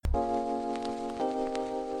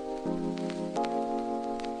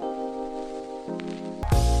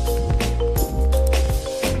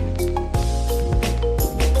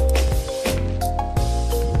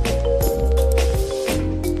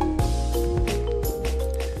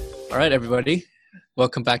All right, everybody.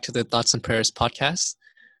 Welcome back to the Thoughts and Prayers podcast.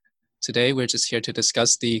 Today, we're just here to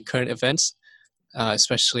discuss the current events,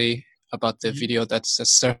 especially about the video that's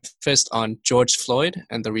surfaced on George Floyd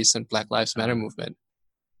and the recent Black Lives Matter movement.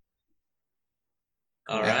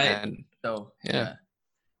 All right. And, yeah.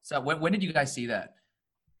 So when did you guys see that?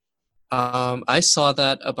 I saw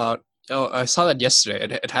that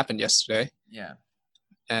yesterday. It happened yesterday. Yeah.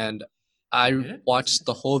 And I watched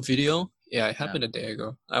the whole video. Yeah, it happened a day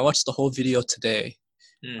ago. I watched the whole video today.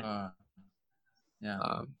 Right.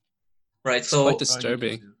 So quite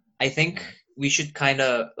disturbing. I think we should kind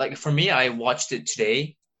of for me, I watched it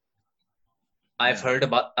today. I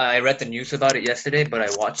read the news about it yesterday, but I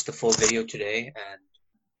watched the full video today,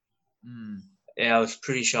 and yeah, it was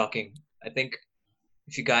pretty shocking. I think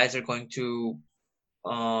if you guys are going to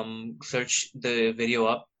search the video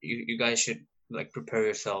up, you guys should prepare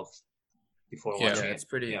yourself before watching it. It's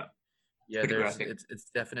pretty. Yeah, pretty graphic.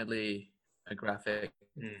 It's definitely a graphic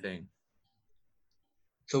thing.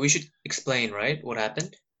 So we should explain, right, what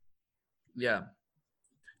happened? Yeah.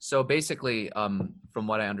 So basically, from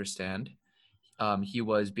what I understand, he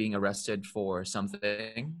was being arrested for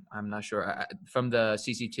something. I'm not sure. From the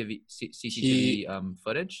CCTV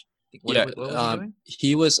footage. What was he doing?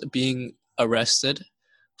 He was being arrested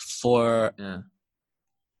for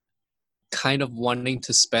kind of wanting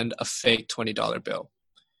to spend a fake $20 bill.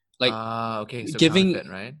 Okay. So counterfeit,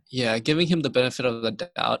 right? Yeah, giving him the benefit of the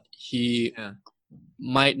doubt. He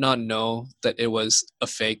might not know that it was a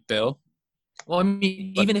fake bill. Well, I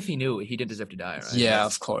mean, even if he knew, he didn't deserve to die, right? Yeah,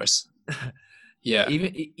 of course. Yeah.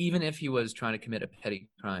 Even if he was trying to commit a petty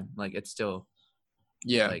crime, it's still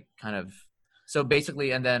kind of. So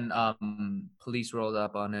basically, and then police rolled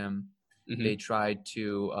up on him. Mm-hmm. They tried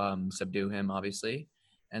to subdue him, obviously,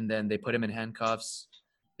 and then they put him in handcuffs.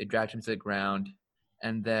 They dragged him to the ground,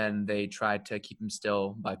 and then they tried to keep him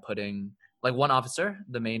still by putting one officer,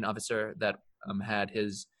 the main officer that had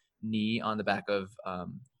his knee on the back of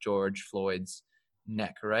George Floyd's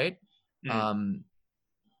neck, right?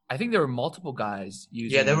 I think there were multiple guys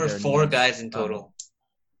using. Yeah, there were 4 guys in total.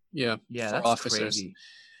 Yeah, that's officers. Crazy.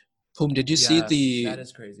 Poom, did you see that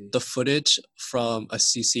is crazy. the footage from a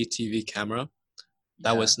CCTV camera?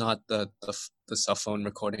 That was not the cell phone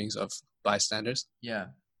recordings of bystanders. Yeah.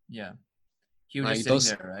 He was just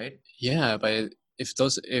sitting there, right? Yeah, but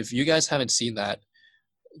if you guys haven't seen that,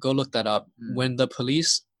 go look that up. When the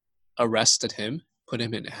police arrested him, put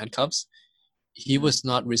him in handcuffs, he was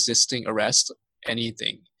not resisting arrest,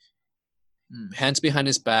 anything. Hands behind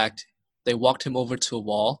his back, they walked him over to a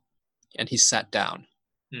wall, and he sat down.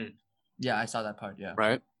 Yeah, I saw that part, yeah.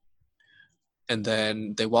 Right? And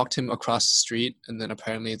then they walked him across the street, and then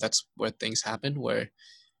apparently that's where things happened, where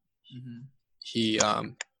he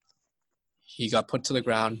got put to the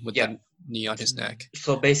ground with the knee on his neck.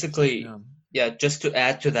 So basically, just to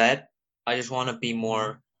add to that, I just want to be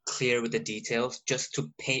more clear with the details, just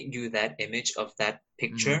to paint you that image of that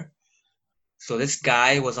picture. So this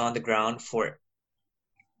guy was on the ground for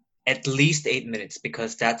at least 8 minutes,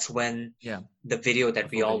 because that's when the video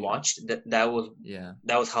that we all watched, that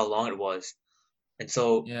was how long it was. And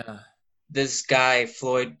so this guy,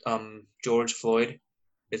 George Floyd,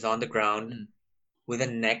 is on the ground with a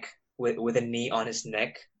knee on his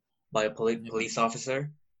neck by a police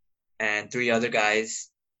officer, and 3 other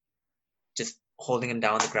guys just holding him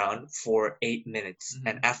down on the ground for 8 minutes.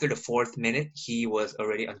 And after the 4th minute, he was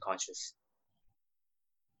already unconscious.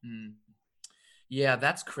 Yeah,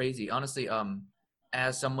 that's crazy. Honestly,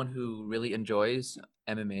 as someone who really enjoys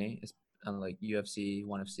MMA, like UFC,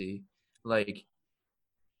 ONE FC,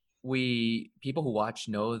 people who watch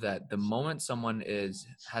know that the moment someone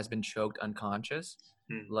has been choked unconscious,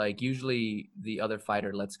 usually the other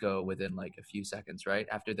fighter lets go within a few seconds, right?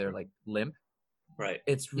 After they're limp. Right.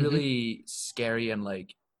 It's really scary and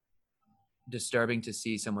disturbing to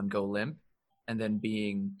see someone go limp and then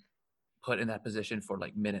being put in that position for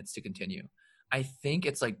minutes to continue. I think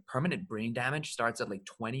it's permanent brain damage starts at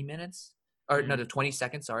 20 minutes or 20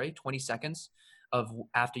 seconds, 20 seconds of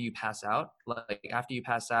after you pass out. After you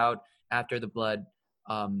pass out, after the blood,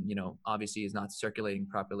 obviously is not circulating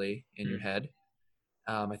properly in your head.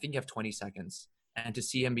 I think you have 20 seconds. And to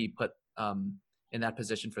see him be put in that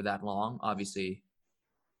position for that long, obviously,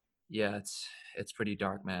 it's pretty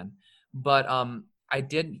dark, man. But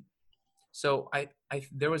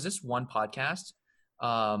there was this one podcast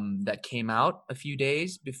that came out a few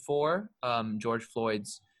days before George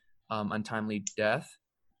Floyd's untimely death.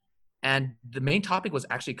 And the main topic was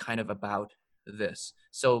actually kind of about this.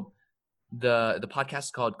 So the podcast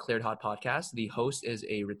is called Cleared Hot Podcast. The host is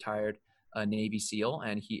a retired Navy SEAL,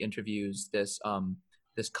 and he interviews this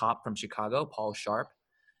cop from Chicago, Paul Sharp.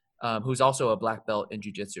 who's also a black belt in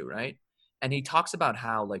jiu-jitsu, right? And he talks about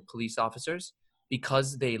how like police officers,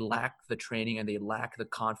 because they lack the training and they lack the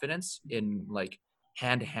confidence in like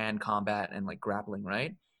hand-to-hand combat and like grappling,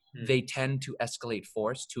 right? They tend to escalate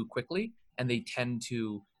force too quickly, and they tend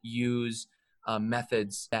to use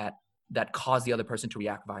methods that cause the other person to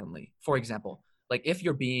react violently. For example, like if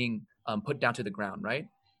you're being put down to the ground, right?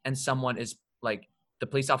 And someone is like, the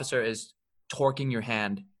police officer is torquing your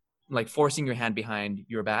hand, like forcing your hand behind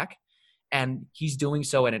your back, and he's doing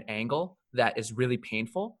so at an angle that is really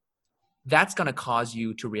painful, that's going to cause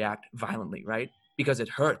you to react violently, right? Because it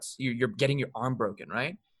hurts. You're getting your arm broken,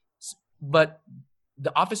 right? But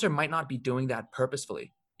the officer might not be doing that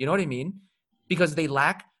purposefully. You know what I mean? Because they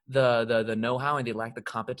lack the know-how and they lack the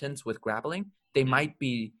competence with grappling. They might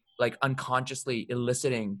be like unconsciously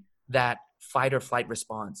eliciting that fight or flight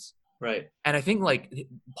response. Right. And I think like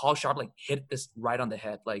Paul Sharp like hit this right on the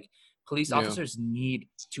head. Like police officers need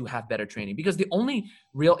to have better training, because the only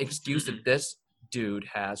real excuse that this dude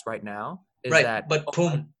has right now is that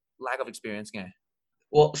lack of experience. Yeah.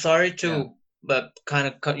 Well, sorry to but kind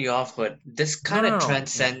of cut you off, but this kind of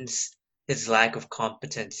transcends his lack of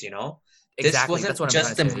competence, you know? Exactly. This wasn't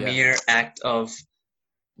just a mere act of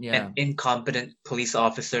an incompetent police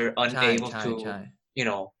officer unable to, you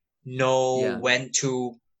know when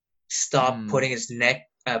to stop putting his neck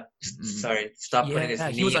putting his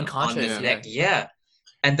knee on his neck.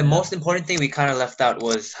 And the most important thing we kind of left out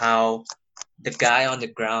was how the guy on the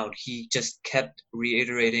ground, he just kept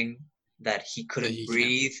reiterating that he couldn't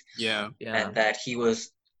breathe, and that he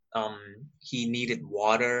was he needed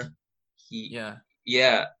water.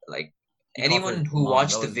 Like anyone who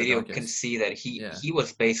watched the video can see that he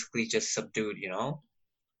was basically just subdued, you know?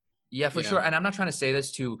 Yeah, for sure. And I'm not trying to say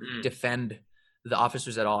this to defend the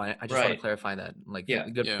officers at all. I just want to clarify that. Like,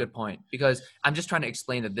 good point. Because I'm just trying to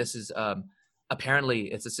explain that this is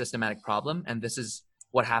apparently it's a systematic problem, and this is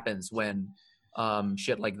what happens when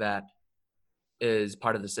shit like that is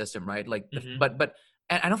part of the system, right? Like, but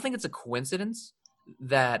and I don't think it's a coincidence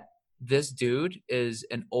that this dude is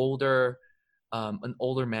an older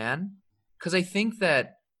man, because I think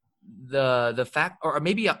that the fact, or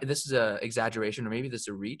maybe this is a exaggeration, or maybe this is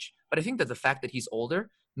a reach, but I think that the fact that he's older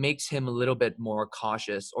makes him a little bit more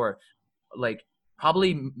cautious, or like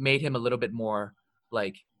probably made him a little bit more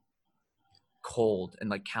like cold and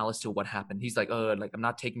like callous to what happened. He's like, oh, like I'm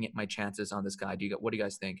not taking my chances on this guy. What do you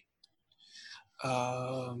guys think?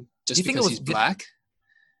 Just because he's black?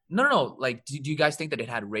 No. Like, do you guys think that it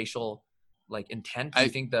had racial like intent? Do you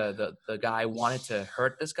think the guy wanted to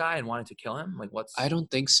hurt this guy and wanted to kill him? Like, I don't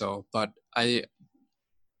think so, but I'm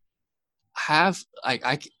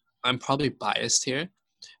probably biased here,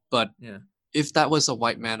 but if that was a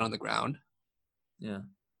white man on the ground,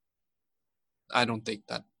 I don't think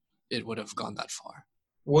that it would have gone that far.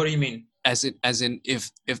 What do you mean? As in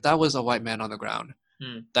if that was a white man on the ground,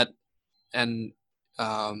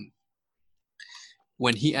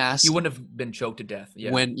 when he asked, he wouldn't have been choked to death.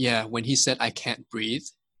 When he said, "I can't breathe,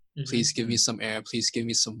 please give me some air, please give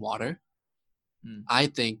me some water," I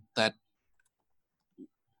think that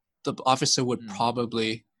the officer would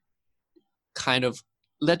probably kind of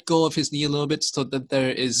let go of his knee a little bit, so that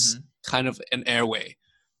there is kind of an airway,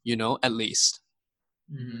 you know, at least.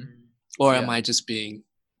 Or am I just being?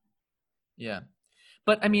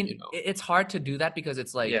 But I mean, it's hard to do that because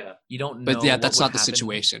it's like you don't know. But that's not the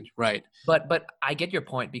situation, right? But I get your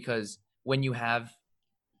point, because when you have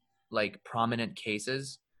like prominent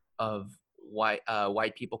cases of white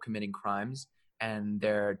people committing crimes and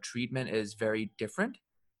their treatment is very different,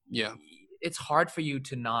 it's hard for you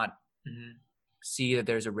to not see that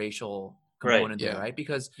there's a racial component there, right?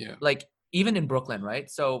 Because like even in Brooklyn, right?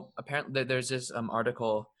 So apparently there's this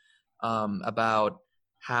article about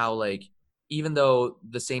how like even though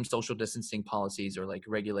the same social distancing policies or like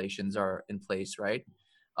regulations are in place, right?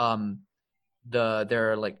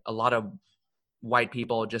 There are like a lot of white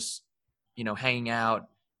people just, you know, hanging out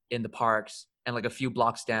in the parks, and like a few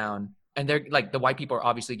blocks down, and they're like, the white people are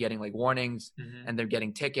obviously getting like warnings, and they're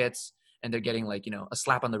getting tickets, and they're getting like, you know, a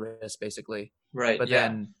slap on the wrist basically. Right. But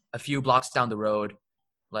then a few blocks down the road,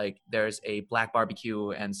 like there's a black barbecue,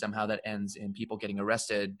 and somehow that ends in people getting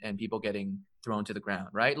arrested and people getting thrown to the ground,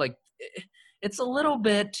 right? Like it's a little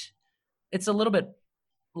bit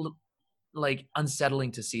like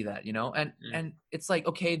unsettling to see that, you know? And it's like,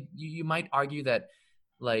 okay, you might argue that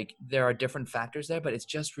like there are different factors there, but it's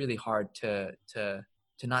just really hard to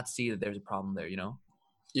not see that there's a problem there, you know?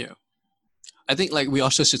 Yeah. I think like we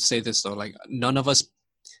also should say this though, like none of us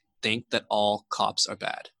think that all cops are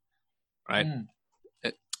bad, right?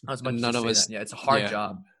 None of us. Yeah, it's a hard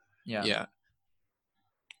job. Yeah.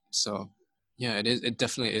 So Yeah, it is. It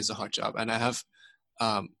definitely is a hard job. And I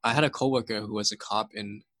had a coworker who was a cop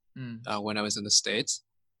when I was in the States,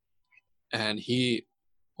 and he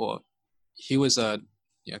was a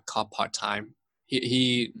cop part time.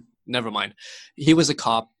 He never mind. He was a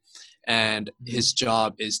cop, and his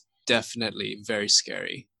job is definitely very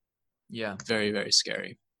scary. Yeah. Very, very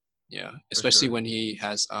scary. Yeah, especially when he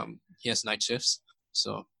has night shifts.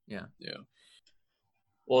 So yeah.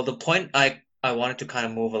 Well, the point I wanted to kind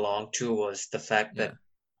of move along to was the fact that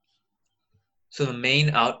so the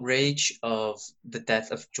main outrage of the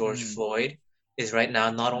death of George Floyd is right now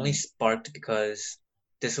not only sparked because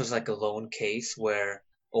this was like a lone case where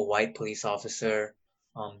a white police officer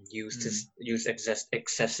used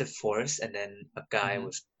excessive force and then a guy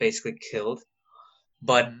was basically killed,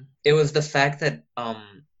 but it was the fact that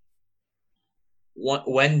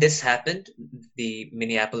when this happened, the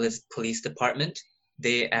Minneapolis Police Department,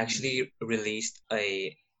 they actually released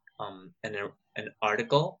an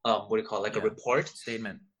article, what do you call it, like a report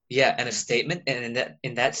statement. Yeah, and a statement, and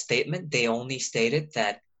in that statement, they only stated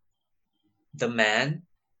that the man,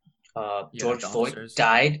 George Floyd,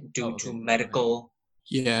 died due to medical.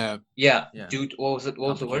 Yeah. Due to, what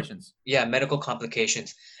was the word? Yeah, medical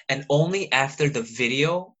complications, and only after the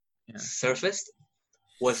video surfaced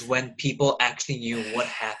was when people actually knew what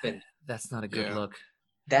happened. That's not a good look.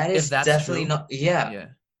 That is definitely true, not. Yeah.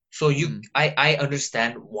 So I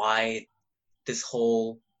understand why this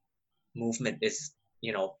whole movement is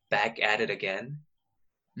back at it again.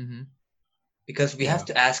 Because we have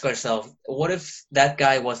to ask ourselves, what if that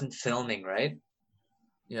guy wasn't filming, right?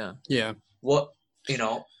 Yeah. Yeah. What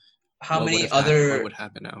how many other what would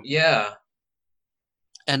happen now? Yeah.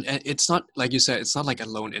 And it's not, like you said, it's not like a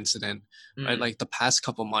lone incident, right? Like the past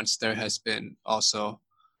couple months, there has been also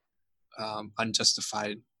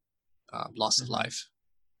unjustified loss of life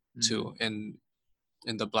too in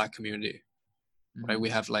the Black community, right? We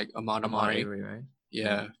have like Ahmaud Arbery, right?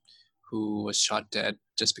 Yeah, who was shot dead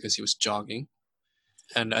just because he was jogging,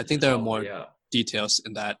 and I think there are more details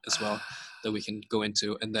in that as well that we can go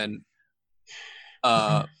into, and then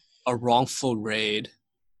a wrongful raid,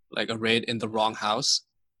 like a raid in the wrong house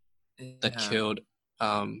that killed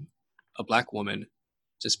a Black woman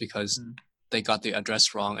just because they got the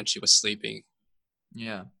address wrong and she was sleeping.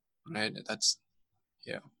 Yeah. Right? That's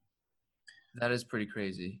that is pretty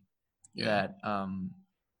crazy. That and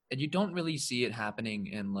you don't really see it happening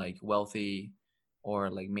in like wealthy or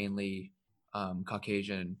like mainly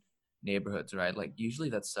Caucasian neighborhoods, right? Like usually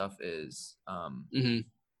that stuff is it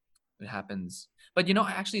happens. But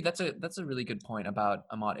actually that's a really good point about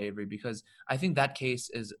Ahmaud Arbery, because I think that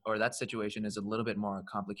case that situation is a little bit more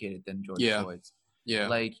complicated than George Floyd's. Yeah.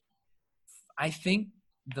 Like I think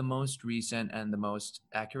the most recent and the most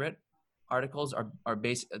accurate articles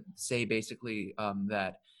say basically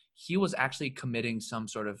that he was actually committing some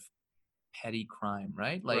sort of petty crime,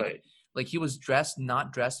 right? Like he was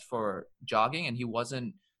not dressed for jogging, and he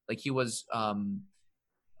wasn't like he was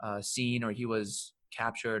seen or he was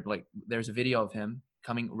captured. Like there's a video of him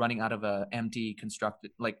running out of a empty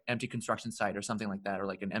construction site or something like that, or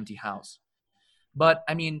like an empty house. But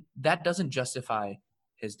I mean, that doesn't justify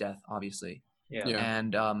his death, obviously. Yeah.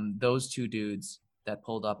 And those two dudes that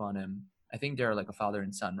pulled up on him, I think they're like a father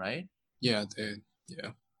and son, right? Yeah,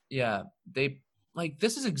 they like,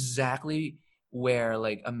 this is exactly where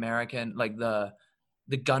like American, like the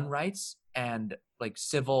gun rights and like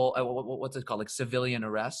civil, what's it called, like civilian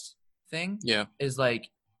arrest thing, is like,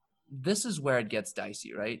 this is where it gets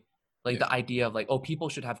dicey, right? Like the idea of like, oh, people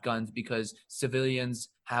should have guns because civilians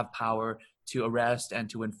have power to arrest and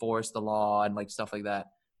to enforce the law and like stuff like that.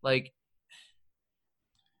 Like,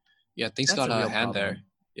 things got a hand there.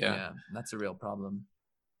 Yeah, that's a real problem.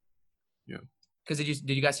 Yeah. Because did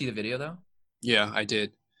you guys see the video though? Yeah, I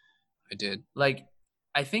did. Like,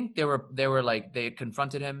 I think they were like, they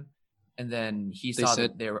confronted him, and then he saw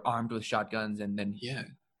that they were armed with shotguns, and then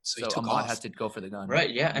so Ahmaud has to go for the gun. Right.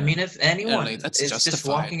 Yeah. I mean, if anyone is just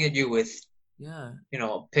walking at you with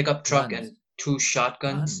pickup truck guns and 2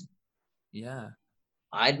 shotguns,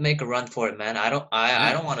 I'd make a run for it, man. I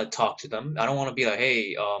don't want to talk to them. I don't want to be like,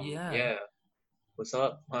 hey, what's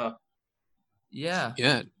up? I'd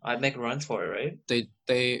make a run for it, right?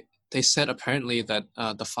 They said apparently that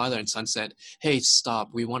the father and son said, hey, stop,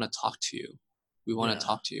 we want to talk to you. We want to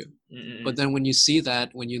talk to you. But then when you see that,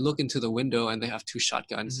 when you look into the window and they have 2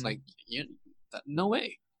 shotguns, like, no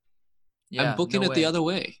way. I'm booking it the other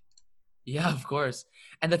way. Yeah, of course.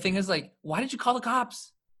 And the thing is, like, why did you call the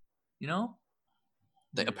cops?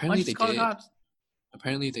 Apparently they did.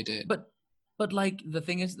 Apparently they did. But like the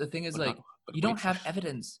thing is like, you don't have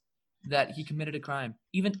evidence that he committed a crime.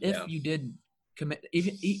 Even if you did commit,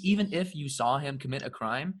 even if you saw him commit a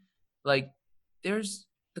crime, like there's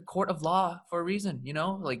the court of law for a reason, you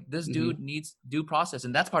know, like this dude needs due process,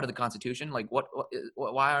 and that's part of the Constitution. Like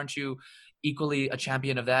why aren't you equally a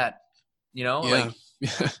champion of that? You know, like,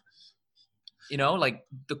 you know, like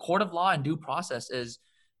the court of law and due process is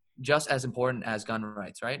just as important as gun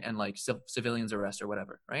rights, right? And like civilians arrest or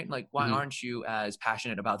whatever, right? Like, why aren't you as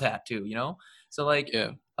passionate about that too, you know? So like,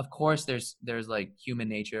 of course there's like human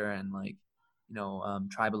nature and like, you know,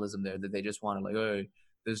 tribalism there, that they just want to like, hey,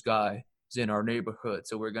 this guy is in our neighborhood,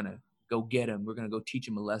 so we're gonna go get him, we're gonna go teach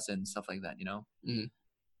him a lesson, stuff like that, you know.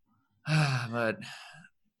 But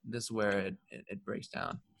this is where it breaks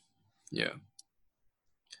down.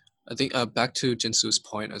 I think back to Jinsu's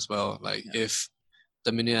point as well, like if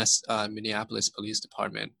the Minneapolis Police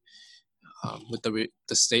Department, with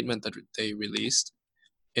the statement that they released,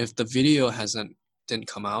 if the video didn't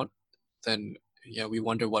come out, then we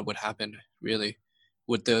wonder what would happen. Really,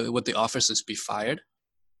 would the officers be fired,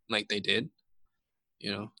 like they did?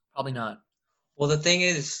 You know, probably not. Well, the thing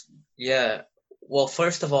is, well,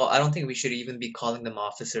 first of all, I don't think we should even be calling them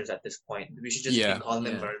officers at this point. We should just be calling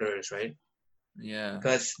them murderers, right? Yeah.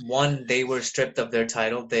 Because one, they were stripped of their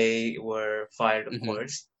title. They were fired, of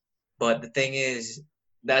course. But the thing is,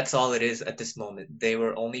 that's all it is at this moment. They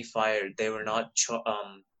were only fired. They were not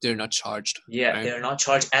they're not charged. Yeah, right? They're not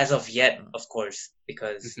charged as of yet, of course,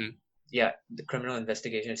 because the criminal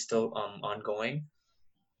investigation is still ongoing.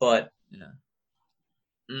 But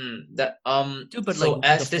Dude, but so like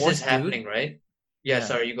as this is happening, right?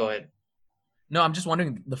 Sorry, you go ahead. No, I'm just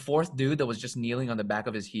wondering, the fourth dude that was just kneeling on the back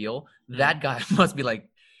of his heel, that guy must be like,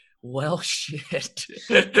 well, shit.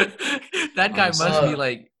 That guy must be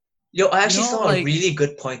like... Yo, I actually saw a really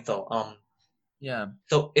good point, though. Yeah.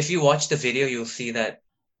 So if you watch the video, you'll see that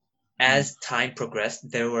as time progressed,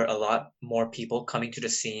 there were a lot more people coming to the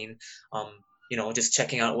scene, you know, just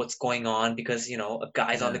checking out what's going on because, you know, a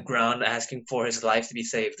guy's on the ground asking for his life to be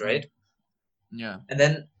saved, right? Yeah. And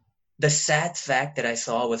then the sad fact that I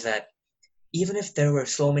saw was that even if there were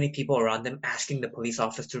so many people around them asking the police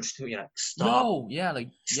officers to, you know, stop.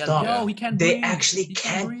 Yo, he can't they breathe. actually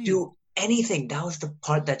can't do anything. That was the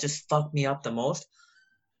part that just fucked me up the most.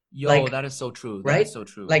 Yo, like, that is so true. Right? That is so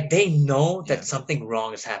true. Like, they know that something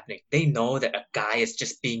wrong is happening. They know that a guy is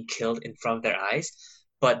just being killed in front of their eyes.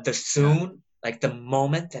 But the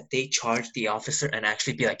moment that they charge the officer and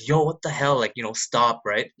actually be like, yo, what the hell? Like, you know, stop,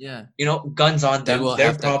 right? Yeah. You know, guns on them.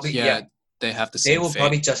 They're probably, they have the same They will fate.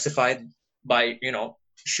 probably justify by, you know,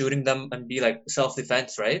 shooting them and be like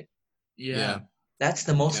self-defense, right? Yeah. That's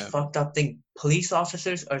the most fucked up thing. Police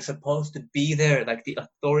officers are supposed to be there, like the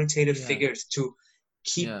authoritative figures, to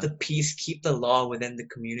keep the peace, keep the law within the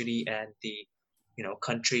community and the, you know,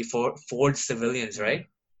 country for civilians, right?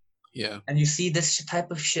 Yeah. And you see this type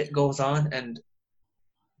of shit goes on, and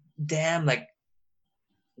damn, like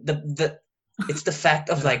it's the fact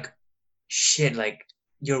of like, shit, like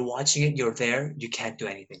you're watching it, you're there, you can't do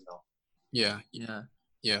anything though. Yeah.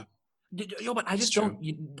 Yo, but I just don't.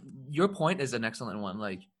 Your point is an excellent one.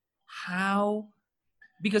 Like, how?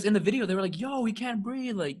 Because in the video they were like, "Yo, he can't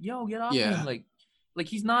breathe." Like, "Yo, get off him." Like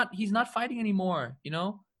he's not fighting anymore. You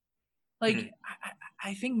know, like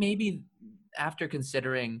I think maybe after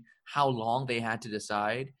considering how long they had to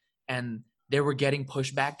decide, and they were getting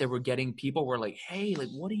pushback, people were like, "Hey, like,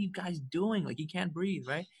 what are you guys doing? Like, he can't breathe,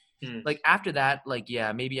 right?" Like after that, like,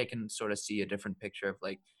 maybe I can sort of see a different picture of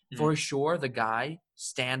like, for sure, the guy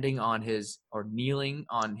standing on his or kneeling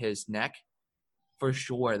on his neck, for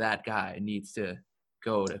sure, that guy needs to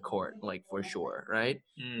go to court, like, for sure, right?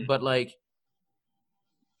 But like,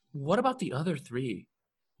 what about the other three?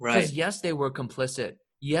 Right. Because yes, they were complicit.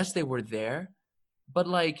 Yes, they were there. But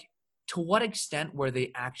like, to what extent were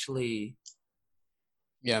they actually...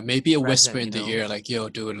 maybe a whisper in the ear, like, yo,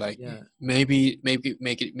 dude, like, maybe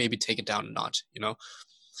take it down a notch, you know?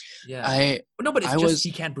 No, but it's just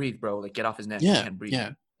he can't breathe, bro. Like, get off his neck. He can't breathe.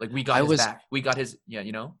 Like, we got his back. We got his,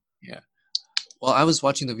 you know? Well, I was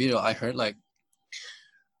watching the video. I heard like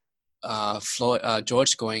Floyd,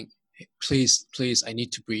 George going, please, I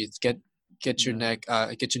need to breathe. Get your neck,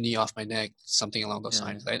 get your knee off my neck, something along those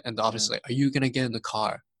lines, right? And the officer's like, are you gonna get in the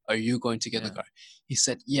car? Are you going to get in the car? He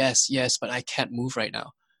said, yes, but I can't move right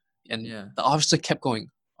now. And the officer kept going,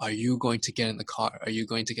 are you going to get in the car? Are you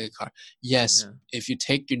going to get in the car? Yes, if you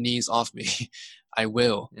take your knees off me, I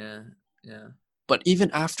will. But even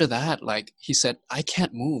after that, like, he said, I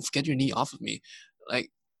can't move. Get your knee off of me.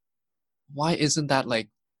 Like, why isn't that like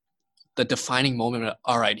the defining moment of,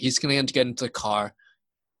 all right, he's going to get into the car.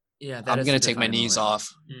 I'm going to take my knees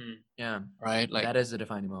off. Right? Like, that is the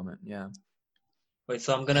defining moment. Wait,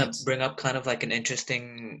 so I'm going to bring up kind of like an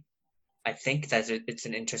interesting I think that it's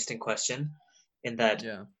an interesting question in that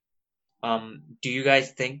do you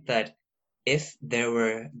guys think that if there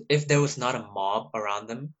was not a mob around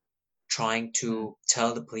them trying to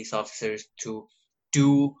tell the police officers to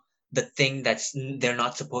do the thing they're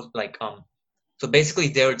not supposed, like so basically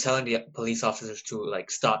they were telling the police officers to like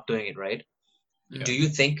stop doing it, right? Do you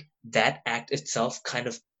think that act itself kind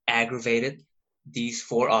of aggravated these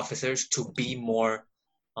 4 officers to be more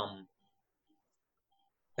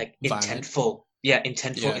like Violent. intentful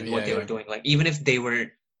in what they were doing? Like even if they were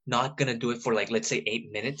not gonna do it for like, let's say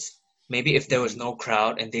 8 minutes, maybe if there was no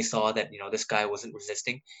crowd and they saw that, this guy wasn't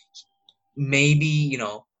resisting, maybe,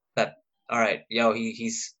 that, all right,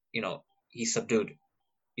 he's subdued.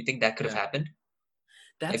 You think that could have happened?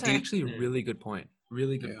 That's actually a really good point.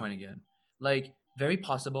 Really good point again. Like very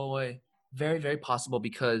possible way. Very, very possible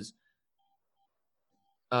because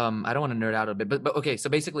I don't want to nerd out a bit, but okay, so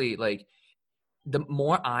basically like the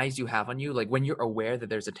more eyes you have on you, like when you're aware that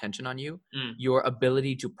there's attention on you, your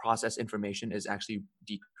ability to process information is actually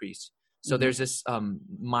decreased. So there's this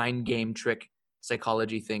mind game trick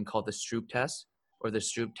psychology thing called the Stroop test or the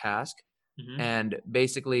Stroop task. And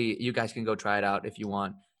basically you guys can go try it out if you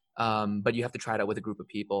want. But you have to try it out with a group of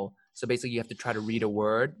people. So basically you have to try to read a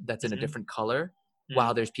word that's in a different color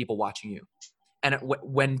while there's people watching you. And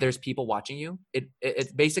when there's people watching you,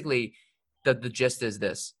 it's basically the gist is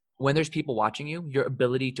this. When there's people watching you, your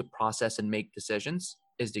ability to process and make decisions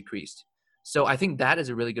is decreased. So I think that is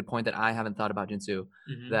a really good point that I haven't thought about, Jinsu.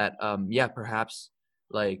 That perhaps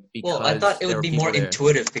like because I thought it would be more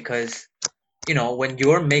intuitive because when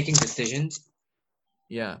you're making decisions,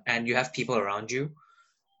 and you have people around you,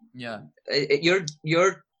 your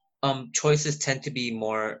choices tend to be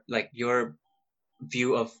more like your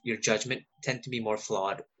view of your judgment tend to be more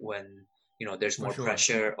flawed when there's more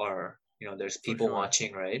pressure or there's people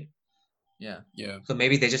watching, right? Yeah. So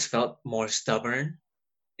maybe they just felt more stubborn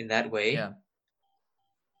in that way. Yeah.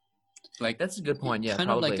 Like that's a good point. Yeah, kind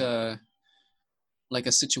probably. of like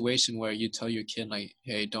a situation where you tell your kid like,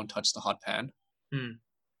 "Hey, don't touch the hot pan."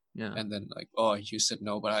 Yeah. And then like, "Oh, you said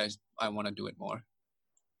no, but I want to do it more."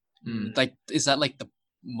 Like, is that like the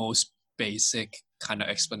most basic kind of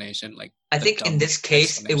explanation? Like, I think in this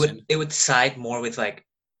case, it would side more with like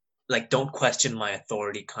don't question my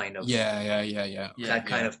authority kind of. That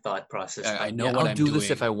kind of thought process. I know what I'll I'm do doing. this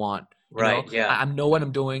if I want. Right. You know? I know what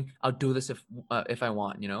I'm doing. I'll do this if I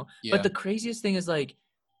want. But the craziest thing is like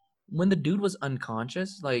when the dude was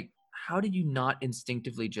unconscious, like how did you not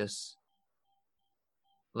instinctively just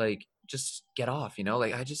get off?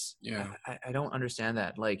 Like I don't understand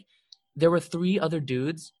that. Like there were 3 other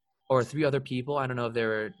dudes or 3 other people. I don't know if they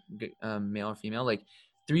were male or female. Like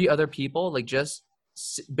 3 other people, like just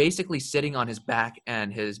basically sitting on his back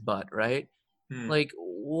and his butt, right? Like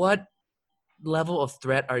what level of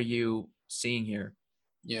threat are you seeing here?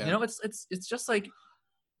 It's just like,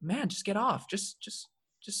 man, just get off. Just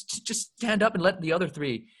stand up and let the other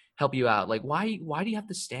 3 help you out. Like why do you have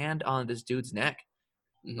to stand on this dude's neck?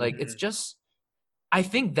 Like it's just, I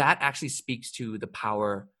think that actually speaks to the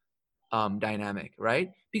power dynamic,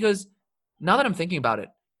 right? Because now that I'm thinking about it,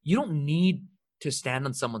 you don't need to stand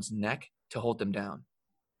on someone's neck to hold them down.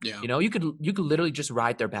 You could literally just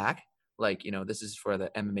ride their back. Like, this is for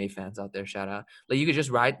the MMA fans out there. Shout out. Like you could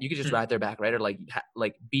just ride their back, right? Or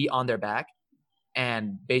like be on their back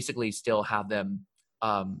and basically still have them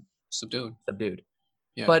subdued.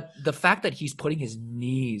 Yeah. But the fact that he's putting his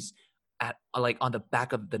knees at like on the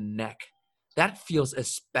back of the neck, that feels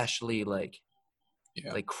especially like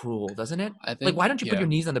cruel, doesn't it? I think, like why don't you put your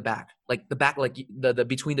knees on the back, like the back, like the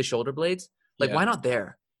between the shoulder blades? Like why not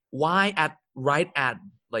there? Why right at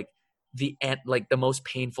like the end, like the most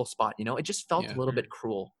painful spot? It just felt a little bit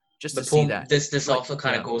cruel just to see that. This like, also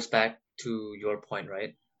kind of goes back to your point,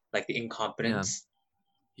 right? Like the incompetence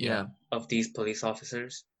of these police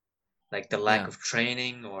officers, like the lack of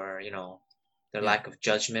training or the lack of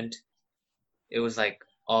judgment. It was like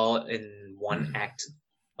all in one act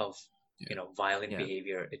of violent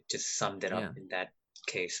behavior. It just summed it up in that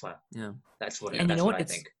case. Wow. That's what. And that's what I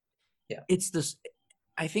think. It's this.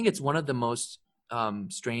 I think it's one of the most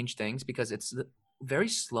strange things because it's very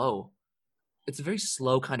slow. It's a very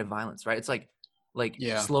slow kind of violence, right? It's like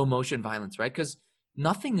slow motion violence, right? Because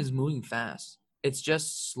nothing is moving fast. It's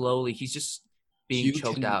just slowly. He's just being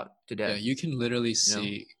choked out to death. Yeah, you can literally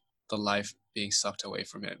see the life being sucked away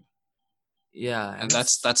from him. Yeah, and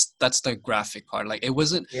that's the graphic part. Like it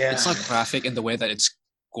wasn't. It's not graphic in the way that it's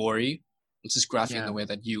gory. It's just graphic in the way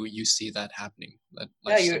that you see that happening.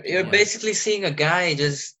 You're basically seeing a guy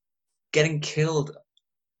just getting killed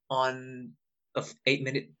on a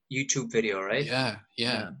 8-minute YouTube video, right?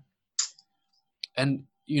 Yeah. And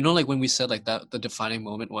you know, like when we said like that, the defining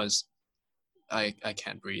moment was, I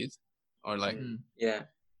can't breathe, or like,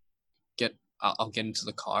 I'll get into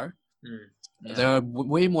the car. Yeah. There are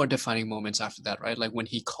way more defining moments after that, right? Like when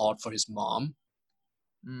he called for his mom.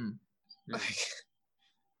 Like,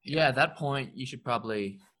 yeah, at that point you should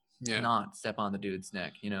probably not step on the dude's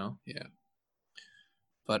neck, you know? Yeah.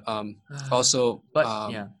 But also,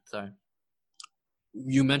 sorry.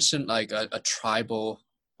 You mentioned like a tribal.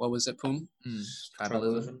 What was it, Poom?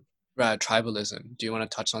 Tribalism. Right, tribalism. Do you want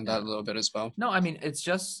to touch on that a little bit as well? No, I mean it's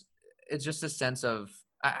just a sense of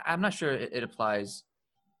I'm not sure it applies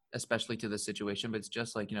especially to this situation, but it's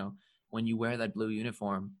just like, you know, when you wear that blue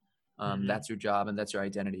uniform, that's your job and that's your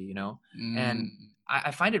identity, you know? And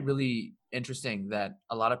I find it really interesting that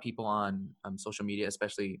a lot of people on social media,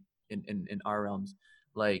 especially in our realms,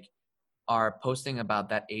 like are posting about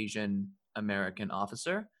that Asian American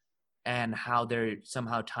officer and how they're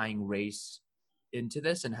somehow tying race into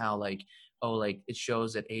this, and how like, oh, like it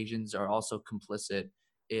shows that Asians are also complicit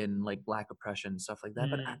in like Black oppression and stuff like that.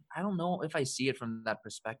 But I don't know if I see it from that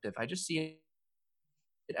perspective. I just see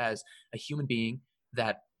it as a human being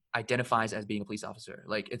that identifies as being a police officer.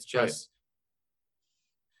 Like it's just,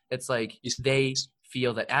 it's like they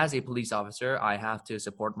feel that as a police officer, I have to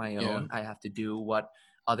support my own. I have to do what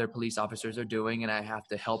other police officers are doing, and I have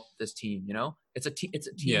to help this team. You know, it's a team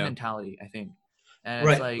mentality, I think. And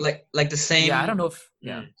it's like the same. Yeah, I don't know if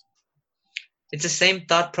it's the same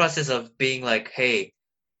thought process of being like, hey,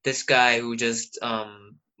 this guy who just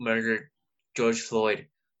murdered George Floyd,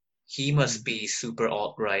 he must be super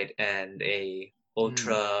alt-right and a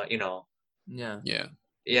ultra, you know,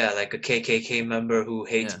 like a KKK member who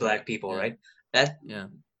hates Black people, right?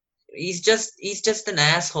 He's just an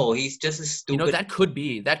asshole. He's just a stupid. You know, that could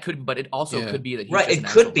be, but it also could be that he's right. Just it an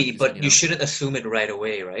could asshole, be, but you you shouldn't assume it right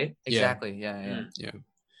away, right? Exactly. Yeah.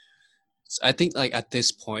 So I think like at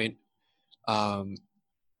this point,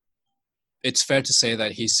 it's fair to say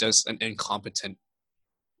that he's just an incompetent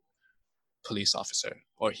police officer,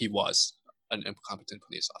 or he was an incompetent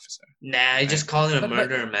police officer. Nah, you just call him a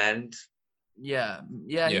murderer, man. Yeah,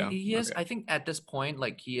 he is. I think at this point,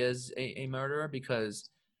 like he is a murderer, because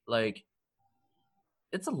like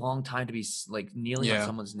it's a long time to be like kneeling on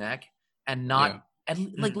someone's neck and not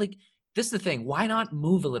and like this is the thing. Why not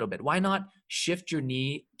move a little bit? Why not shift your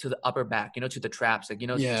knee to the upper back, you know, to the traps, like, you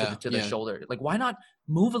know, to the shoulder? Like, why not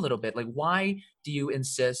move a little bit? Like, why do you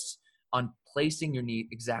insist on placing your knee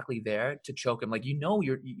exactly there to choke him? Like, you know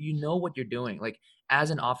what you're doing. Like, as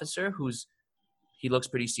an officer he looks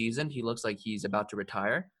pretty seasoned. He looks like he's about to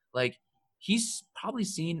retire. Like, he's probably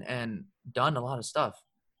seen and done a lot of stuff.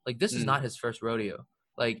 Like, this is not his first rodeo.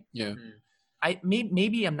 Like, I'm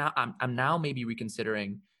now maybe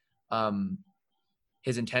reconsidering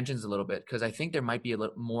his intentions a little bit, because I think there might be a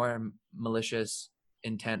little more malicious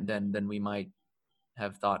intent than we might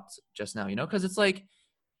have thought just now, you know, because it's like,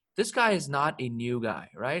 this guy is not a new guy,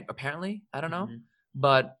 right? Apparently, I don't know,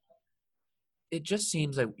 but it just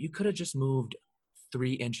seems like you could have just moved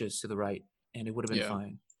 3 inches to the right and it would have been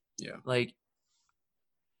fine. Yeah. Like,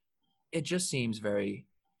 it just seems very,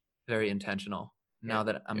 very intentional now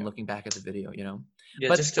that I'm looking back at the video, you know? Yeah,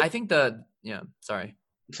 but I think sorry,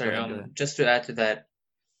 just to add to that,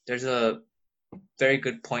 there's a very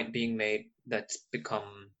good point being made that's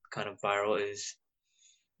become kind of viral, is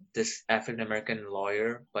this African-American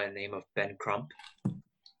lawyer by the name of Ben Crump.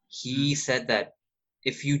 He said that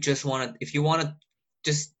if you want to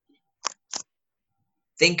just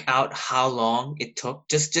think out how long it took,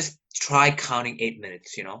 just try counting 8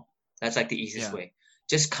 minutes, you know? That's like the easiest way.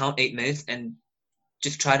 Just count 8 minutes and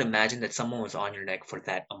just try to imagine that someone was on your neck for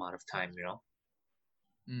that amount of time, you know?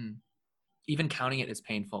 Even counting it is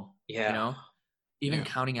painful. Yeah. You know? Even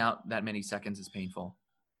counting out that many seconds is painful.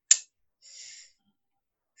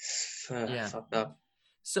 Fucked up.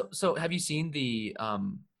 So have you seen the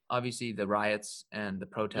obviously the riots and the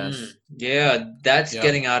protests? Yeah, that's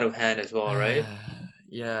getting out of hand as well, right?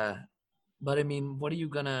 Yeah. But I mean, what are you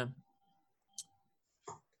gonna...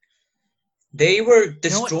 They were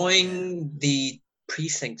destroying the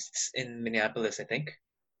precincts in Minneapolis, I think.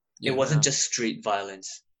 It wasn't just street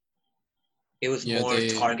violence. It was more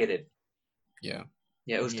targeted. Yeah,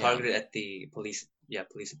 it was targeted at the police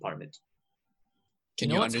department.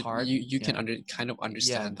 Can you can kind of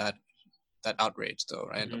understand that outrage though,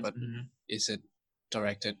 right? But is it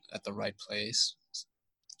directed at the right place?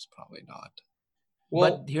 It's probably not.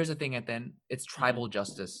 Well, but here's the thing, then it's tribal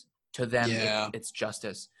justice. To them, it's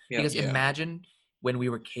justice. Because imagine when we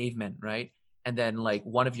were cavemen, right? And then like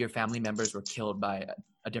one of your family members were killed by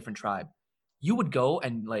a different tribe. You would go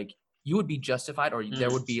and like you would be justified, or there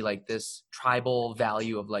would be like this tribal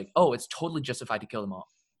value of like, oh, it's totally justified to kill them all.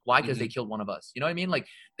 Why? Because they killed one of us. You know what I mean? Like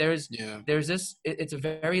there's this, it's a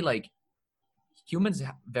very like, humans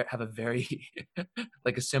have a very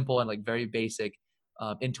like a simple and like very basic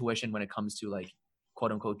intuition when it comes to like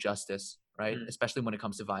quote unquote justice, right? Especially when it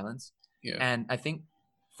comes to violence. And I think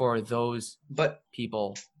for those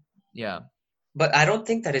people, but I don't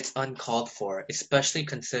think that it's uncalled for, especially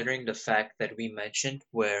considering the fact that we mentioned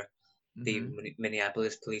where the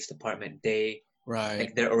Minneapolis Police Department, they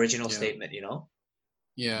like their original statement, you know?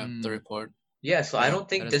 The report. Yeah, so I don't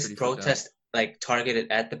think this protest like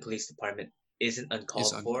targeted at the police department isn't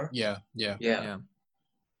uncalled for. Yeah.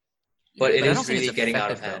 But it is really getting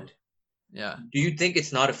out of hand. Yeah. Do you think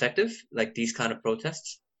it's not effective, like these kind of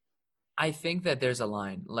protests? I think that there's a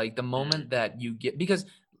line, like the moment that you get, because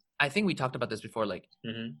I think we talked about this before, like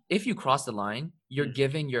if you cross the line, you're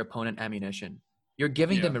giving your opponent ammunition. You're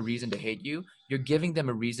giving them a reason to hate you. You're giving them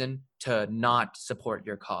a reason to not support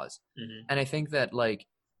your cause. And I think that like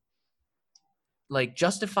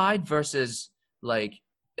justified versus like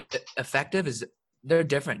effective they're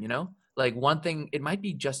different, you know? Like one thing, it might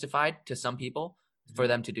be justified to some people for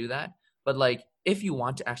them to do that, but like if you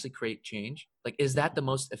want to actually create change, like is that the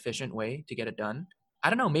most efficient way to get it done? I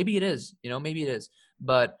don't know, maybe it is, you know, maybe it is,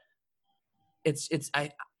 but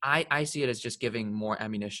I see it as just giving more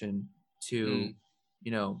ammunition to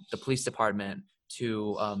you know, the police department,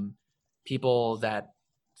 to people that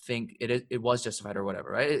think it was justified or whatever,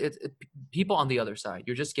 right? It people on the other side,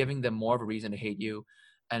 you're just giving them more of a reason to hate you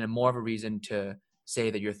and more of a reason to say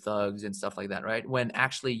that you're thugs and stuff like that, right? When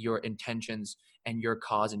actually your intentions and your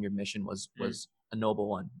cause and your mission was a noble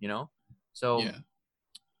one, you know? So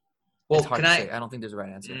it's hard to say. I don't think there's a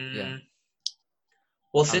right answer.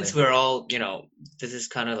 Well, since we're all, you know, this is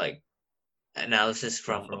kind of like analysis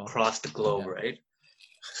from across the globe, right?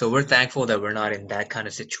 So we're thankful that we're not in that kind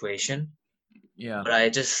of situation. Yeah. But I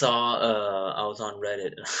just saw, I was on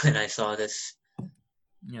Reddit and I saw this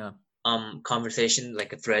conversation,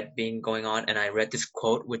 like a thread being going on, and I read this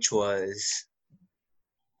quote, which was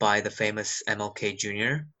by the famous MLK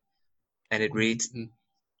Jr., and it reads,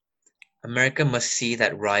 America must see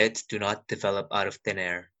that riots do not develop out of thin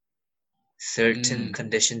air. Certain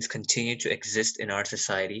conditions continue to exist in our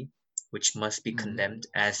society, which must be condemned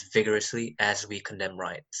as vigorously as we condemn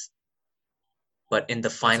riots. But in the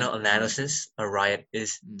final analysis, a riot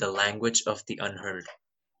is the language of the unheard.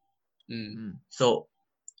 So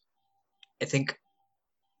I think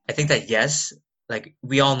that yes, like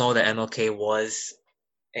we all know that MLK was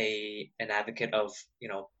an advocate of, you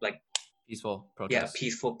know, like peaceful protest. Yeah,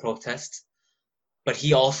 peaceful protest. But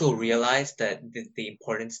he also realized that the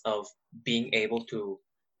importance of being able to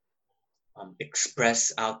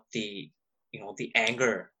express out the, you know, the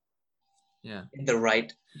anger in the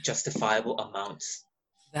right justifiable amounts.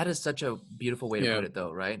 That is such a beautiful way to put it,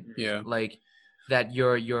 though, right? Yeah. Like that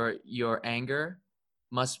your anger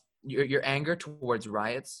must your anger towards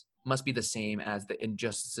riots must be the same as the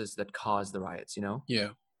injustices that cause the riots, you know? Yeah.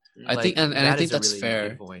 Like, I think I think that's really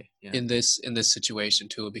fair in this situation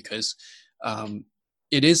too, because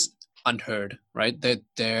it is unheard, right? That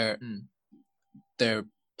their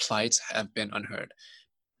plights have been unheard.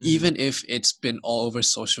 Even if it's been all over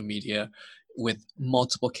social media with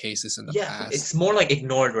multiple cases in the past. It's more like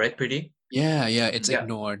ignored, right? Pretty. Yeah, it's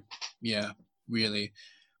ignored. Yeah, really.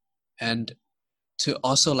 And to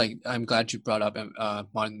also, like, I'm glad you brought up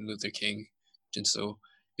Martin Luther King, Jinsu,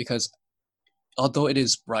 because although it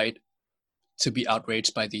is right to be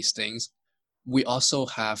outraged by these things, we also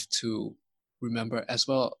have to remember as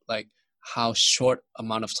well, like, how short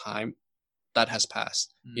amount of time that has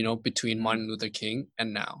passed, you know, between Martin Luther King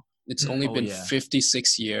and now. It's only been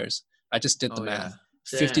 56 years. I just did the math.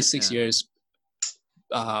 56 years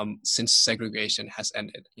since segregation has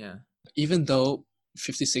ended. Yeah. Even though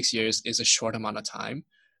 56 years is a short amount of time,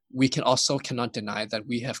 we cannot deny that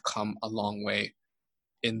we have come a long way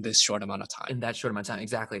in this short amount of time. In that short amount of time,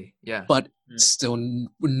 exactly. Yeah. But still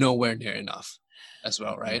nowhere near enough as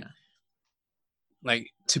well, right? Yeah. Like,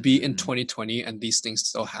 to be in 2020 and these things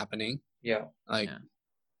still happening. Yeah. Like,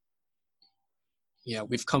 yeah,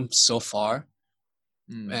 we've come so far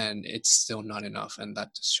and it's still not enough. And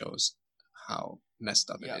that just shows how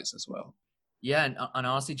messed up it is as well. Yeah. And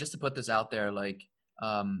honestly, just to put this out there, like,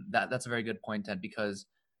 that's a very good point, Ted, because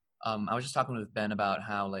I was just talking with Ben about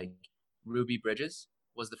how, like, Ruby Bridges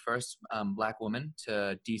was the first Black woman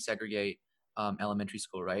to desegregate elementary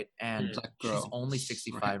school, right? And she's only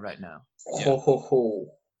 65 right now.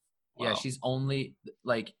 Yeah, she's only,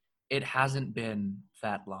 like, it hasn't been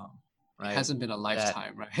that long, right? It hasn't been a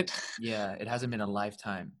lifetime, right? Yeah, it hasn't been a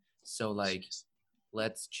lifetime. So, like,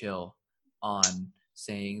 let's chill on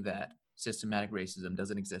saying that systematic racism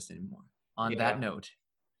doesn't exist anymore. On that note,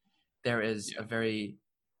 there is a very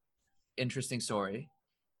interesting story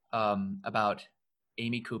about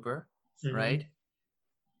Amy Cooper, right?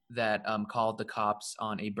 That called the cops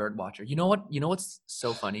on a bird watcher. You know what? You know what's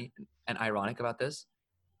so funny and ironic about this?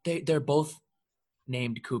 They're both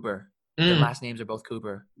named Cooper. Their last names are both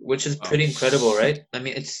Cooper, which is pretty incredible, right? I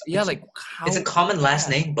mean, it's a common last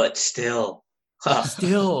name, but still.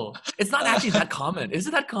 Still, it's not actually that common. Is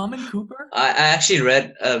it that common, Cooper? I actually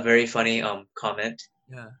read a very funny comment.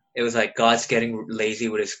 Yeah. It was like God's getting lazy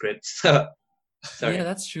with his scripts. Sorry. Yeah,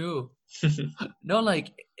 that's true. No,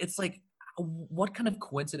 like it's like, what kind of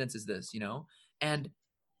coincidence is this, you know? And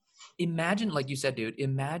imagine, like you said, dude,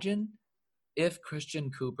 imagine if Christian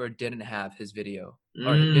Cooper didn't have his video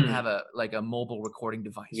or didn't have a mobile recording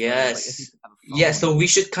device. Yes. Right? Like if he have a phone. Yeah, so we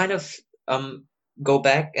should kind of go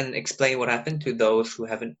back and explain what happened to those who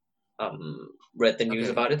haven't read the news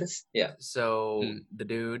about it. Yeah. So the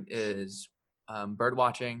dude is bird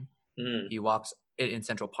watching. He walks in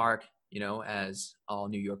Central Park, you know, as all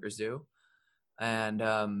New Yorkers do. And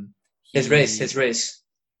his race.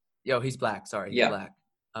 Yo, he's black. Sorry, he's black.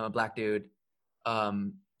 I'm a black dude.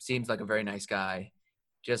 Seems like a very nice guy.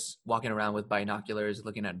 Just walking around with binoculars,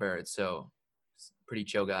 looking at birds. So, pretty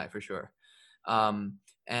chill guy for sure.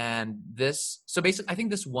 And so basically, I think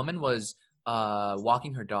this woman was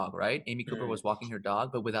walking her dog, right? Amy Cooper was walking her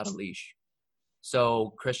dog, but without a leash.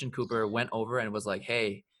 So Christian Cooper went over and was like,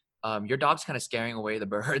 "Hey, your dog's kind of scaring away the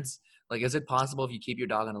birds. Like, is it possible if you keep your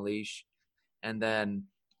dog on a leash?" And then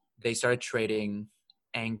they started trading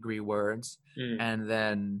angry words. And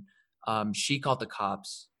then she called the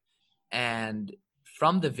cops. And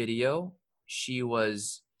from the video, she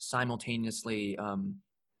was simultaneously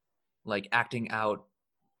like acting out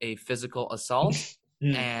a physical assault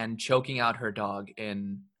and choking out her dog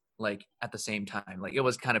in like at the same time. Like it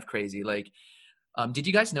was kind of crazy. Like, did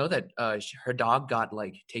you guys know that her dog got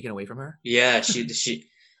like taken away from her? Yeah, she.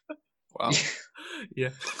 Wow. Yeah.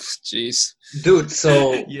 Jeez. Dude,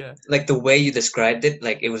 so like the way you described it,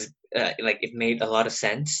 like it was like it made a lot of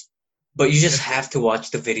sense. But you just have to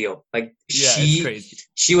watch the video. Like it's crazy.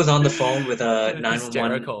 She was on the phone with a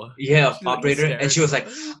 911 operator, like, and she was like,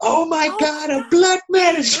 "Oh my God, a black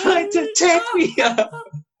man is trying to attack me!"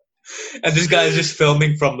 And this guy is just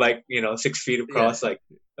filming from like 6 feet across, like,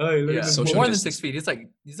 "Oh, look at this." More than 6 feet. He's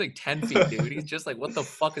like 10 feet, dude. He's just like, "What the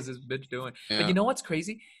fuck is this bitch doing?" Yeah. But you know what's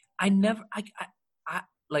crazy? I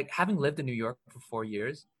like having lived in New York for 4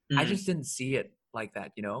 years. I just didn't see it like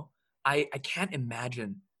that. You know, I can't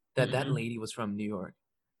imagine that lady was from New York.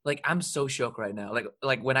 Like, I'm so shook right now.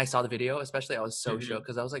 Like when I saw the video, especially, I was so shook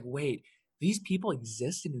because I was like, wait, these people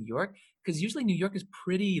exist in New York? Because usually New York is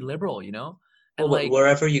pretty liberal, you know? And well, like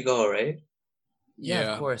wherever you go, right?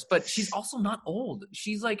 Yeah, of course. But she's also not old.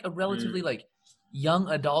 She's like a relatively like young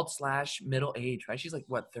adult / middle age, right? She's like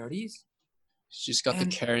what, 30s? She's got the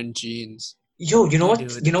Karen genes. Yo, you know what?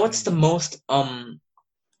 Dude, you know what's the most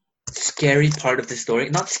scary part of the story?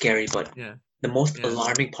 Not scary, but the most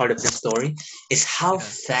alarming part of this story is how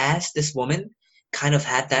fast this woman kind of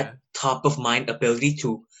had that top of mind ability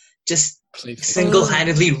to just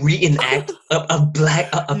single-handedly reenact a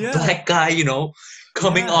black guy, you know,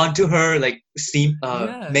 coming onto her, like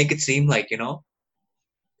make it seem like, you know,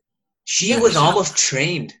 she was almost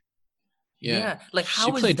trained. Yeah. Like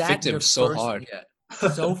how is that victim so hard?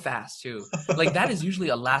 So fast too. Like that is usually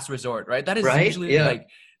a last resort, right? That is usually like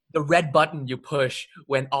the red button you push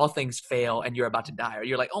when all things fail and you're about to die, or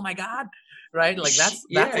you're like, oh my God, right? Like that's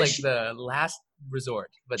like the last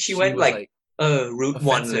resort. But she went like route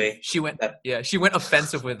one way. She went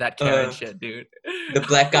offensive with that Karen shit, dude. The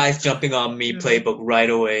black guy's jumping on me playbook right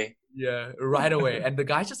away. Yeah, right away. And the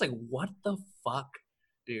guy's just like, what the fuck,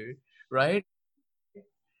 dude? Right?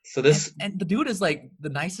 So this and the dude is like the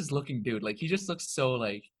nicest looking dude. Like he just looks so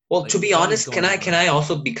like. Well, to be honest, can I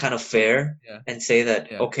also be kind of fair and say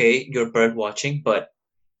that okay, you're bird watching, but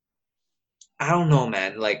I don't know,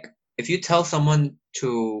 man. Like if you tell someone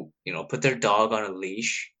to put their dog on a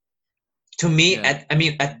leash, to me, at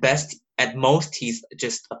most, he's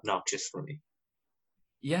just obnoxious for me.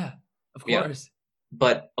 Yeah, of course.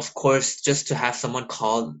 But of course, just to have someone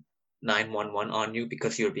call 911 on you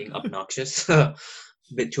because you're being obnoxious, a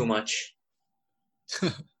bit too much.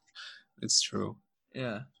 It's true.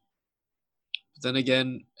 Yeah. But then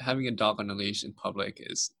again, having a dog on a leash in public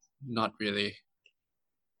is not really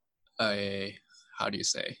how do you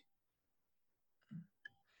say?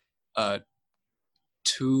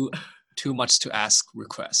 Too much to ask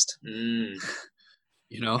request. You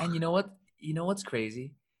know? And you know what's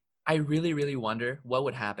crazy? I really, really wonder what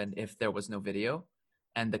would happen if there was no video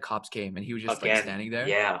and the cops came, and he was just like standing there.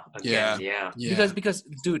 Yeah. Because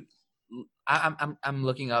dude, I'm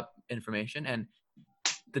looking up information, and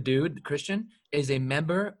the dude, the Christian, is a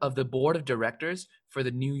member of the board of directors for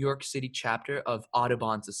the New York City chapter of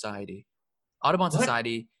Audubon Society. Audubon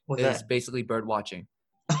Society is basically bird watching.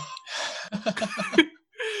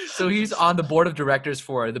 So he's on the board of directors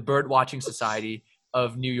for the Bird Watching Society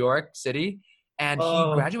of New York City, and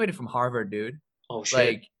he graduated from Harvard, dude. Oh shit!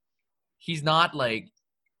 Like, he's not like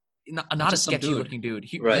not a sketchy looking dude.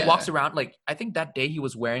 He walks around like, I think that day he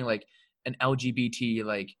was wearing like an LGBT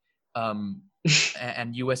like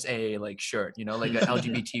and USA like shirt, you know, like an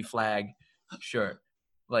LGBT flag shirt.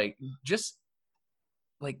 Like, just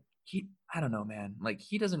like I don't know, man. Like,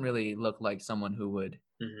 he doesn't really look like someone who would,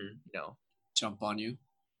 you know, jump on you.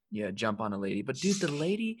 Yeah, jump on a lady. But dude, the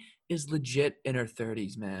lady is legit in her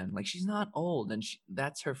 30s, man. Like, she's not old, and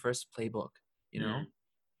that's her first playbook, you know?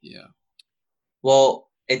 Yeah. Well,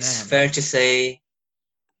 it's fair to say.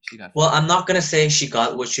 I'm not gonna say she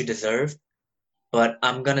got what she deserved, but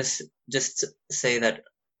I'm gonna just say that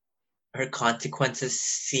her consequences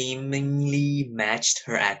seemingly matched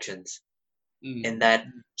her actions, in that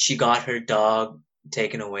she got her dog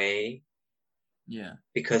taken away. Yeah.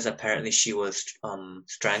 Because apparently she was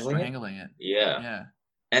strangling it. Yeah.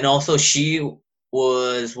 And also she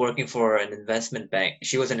was working for an investment bank.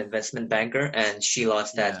 She was an investment banker, and she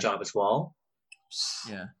lost that job as well.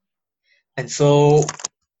 Yeah. And so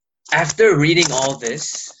after reading all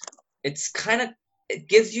this, it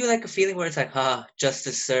gives you like a feeling where it's like,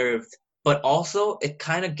 justice served. But also it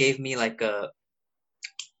kind of gave me like a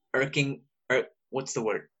what's the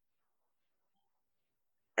word?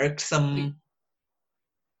 Irksome.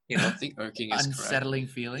 You know, I think irking is unsettling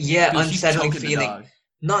correct. feeling. Yeah, dude, unsettling feeling.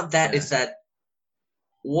 Not that is that.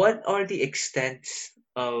 What are the extents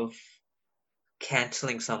of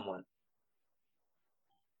canceling someone?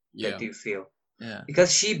 That you feel? Yeah.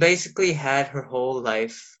 Because she basically had her whole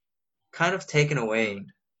life kind of taken away.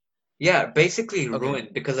 Ruined. Yeah, basically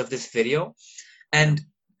ruined because of this video. And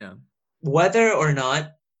whether or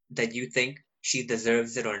not that you think she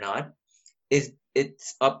deserves it or not, it's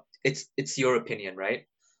your opinion, right?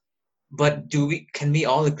 But can we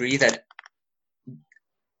all agree that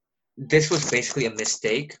this was basically a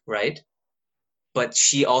mistake, right? But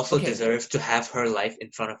she also deserves to have her life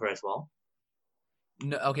in front of her as well.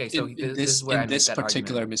 No, okay, so this is where I make that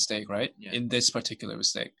particular argument. Mistake, right? Yeah. In this particular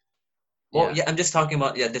mistake. Well, I'm just talking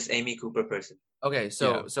about this Amy Cooper person. Okay,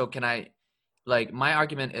 so can I, like, my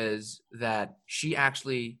argument is that she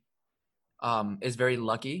actually is very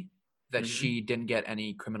lucky that she didn't get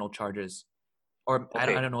any criminal charges, or I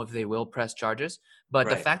don't know if they will press charges, but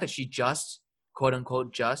the fact that she just, quote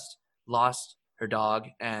unquote, just lost her dog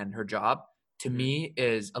and her job, to me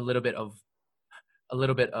is a little bit of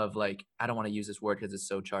like, I don't want to use this word because it's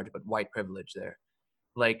so charged, but white privilege there,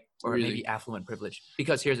 like, or maybe affluent privilege.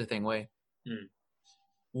 Because here's the thing,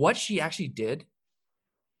 what she actually did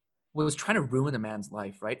was trying to ruin the man's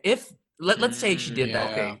life, right? If let's say she did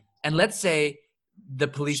that, and let's say the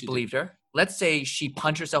police believed her. Let's say she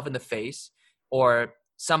punched herself in the face or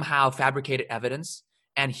somehow fabricated evidence,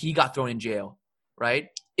 and he got thrown in jail, right?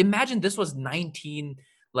 Imagine this was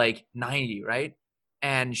 1990, right?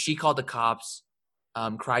 And she called the cops,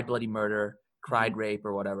 cried bloody murder, cried rape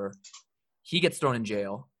or whatever. He gets thrown in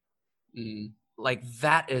jail. Like,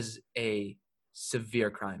 that is a severe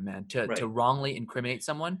crime, man. To wrongly incriminate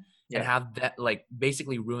someone and have that, like,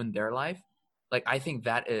 basically ruin their life. Like, I think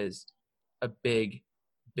that is a big,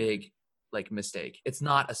 like, mistake. It's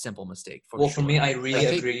not a simple mistake. For me, I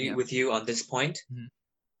really agree with you on this point.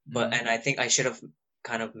 And I think I should have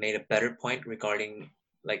kind of made a better point regarding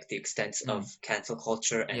like the extents of cancel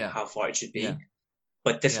culture and how far it should be.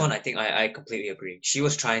 But this one, I think I completely agree. She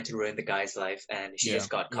was trying to ruin the guy's life, and she just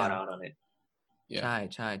got caught out on it. Chai.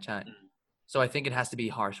 So I think it has to be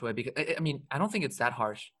harsh. Because I mean, I don't think it's that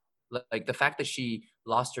harsh. Like, the fact that she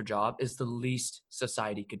lost her job is the least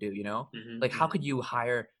society could do, you know? Like, how could you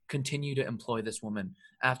continue to employ this woman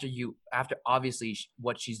after obviously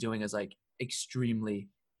what she's doing is like extremely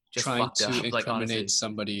just trying fucked to up, incriminate like,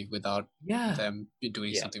 somebody without them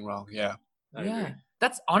doing something wrong.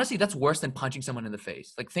 That's worse than punching someone in the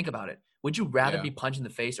face. Like, think about it. Would you rather be punched in the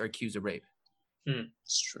face or accused of rape?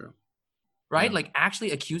 It's true. Right? Like,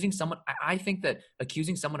 actually accusing someone, I think that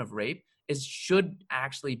accusing someone of rape should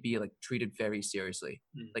actually be like treated very seriously.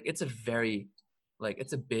 Like, it's a very, like,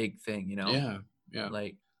 it's a big thing, you know? Yeah.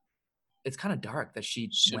 Like, it's kind of dark that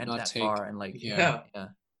she went that far and like,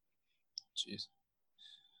 Jeez.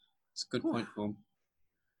 It's a good point, Boom.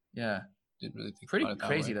 Yeah. Didn't really think pretty about it that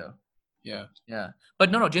crazy way. though. Yeah.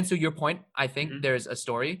 But no, Jinsu, your point, I think there's a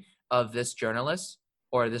story of this journalist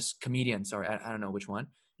or this comedian, sorry, I don't know which one.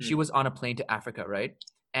 She was on a plane to Africa, right?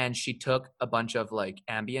 And she took a bunch of like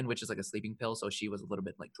Ambien, which is like a sleeping pill, so she was a little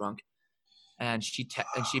bit like drunk. And she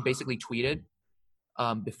basically tweeted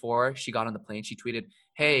before she got on the plane. She tweeted,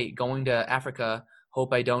 "Hey, going to Africa.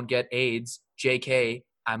 Hope I don't get AIDS. JK,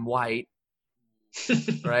 I'm white."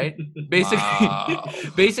 Right? Basically, Wow.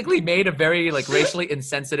 basically made a very like racially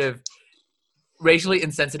insensitive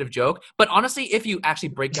joke. But honestly, if you actually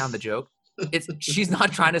break down the joke, she's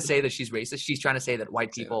not trying to say that she's racist. She's trying to say that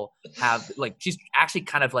white people have like, she's actually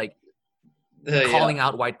kind of like calling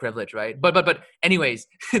out white privilege, right? But anyways,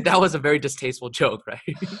 that was a very distasteful joke, right?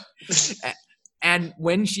 And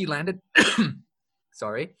when she landed,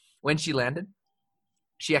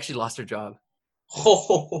 she actually lost her job.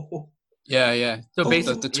 Oh. Yeah. So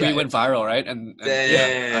basically, the tweet went viral, right? And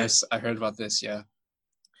I heard about this. Yeah.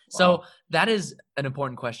 So that is an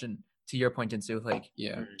important question to your point, Insu. Like,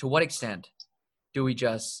 to what extent do we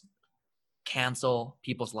just cancel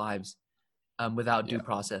people's lives without due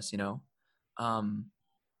process? You know? Well,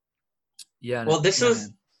 this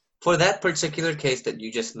was for that particular case that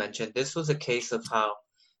you just mentioned. This was a case of how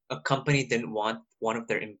a company didn't want one of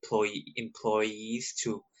their employees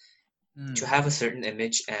to have a certain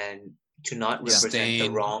image and to not represent the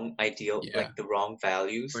wrong ideal, like the wrong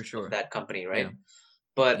values of that company, right?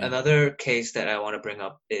 But another case that I want to bring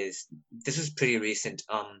up is, this is pretty recent.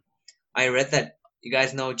 I read that you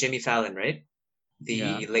guys know Jimmy Fallon, right?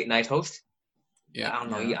 The late night host. I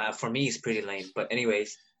don't know. For me, he's pretty lame. But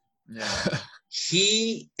anyways,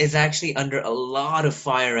 he is actually under a lot of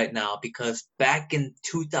fire right now because back in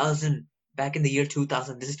the year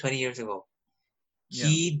 2000, this is 20 years ago,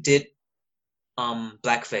 he did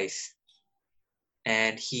blackface,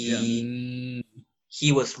 and he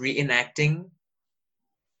was reenacting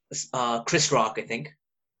Chris Rock, I think.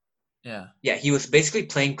 Yeah, he was basically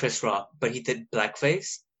playing Chris Rock, but he did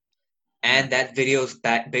blackface, and that video's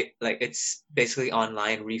like it's basically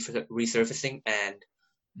online resurfacing, and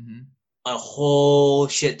a whole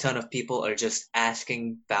shit ton of people are just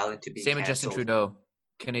asking Fallon to be canceled. Same with Justin Trudeau,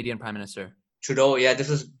 Canadian Prime Minister. Trudeau, this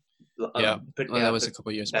was that was a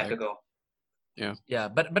couple years back ago. Yeah,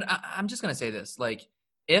 but I'm just gonna say this: like,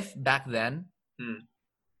 if back then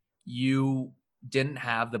you didn't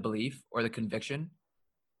have the belief or the conviction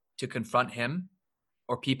to confront him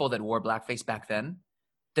or people that wore blackface back then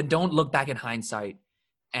don't look back in hindsight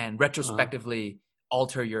and retrospectively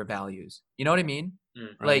alter your values. You know what I mean?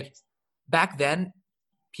 Like, back then,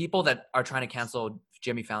 people that are trying to cancel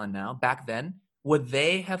Jimmy Fallon now, back then, would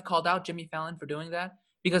they have called out Jimmy Fallon for doing that?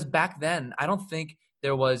 Because back then, I don't think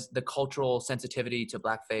there was the cultural sensitivity to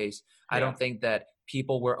blackface. I don't think that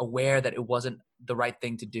people were aware that it wasn't the right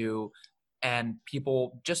thing to do, and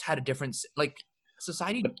people just had a different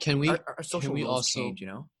society. But can we rules change, you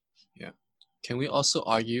know? Yeah. Can we also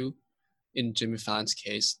argue in Jimmy Fallon's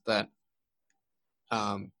case that,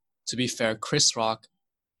 to be fair, Chris Rock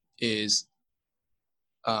is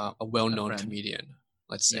a well-known comedian,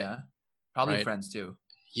 let's say. Yeah. Probably friends too.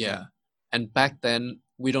 Yeah. And back then,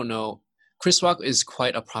 we don't know. Chris Rock is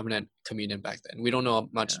quite a prominent comedian back then. We don't know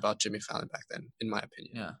much about Jimmy Fallon back then, in my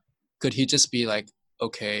opinion. Yeah. Could he just be like,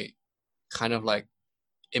 okay, kind of like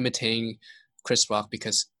imitating Chris Rock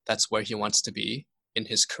because that's where he wants to be in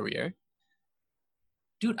his career?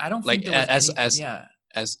 Dude, I don't think there was as a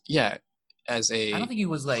I don't think he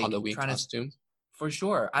was like Halloween trying costume. For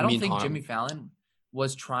sure. I don't think Jimmy Fallon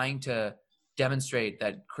was trying to demonstrate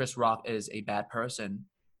that Chris Rock is a bad person.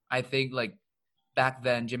 I think like back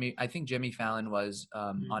then Jimmy Fallon was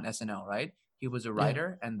on SNL, right? He was a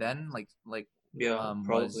writer and then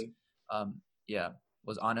probably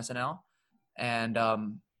was on SNL. And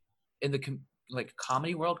in the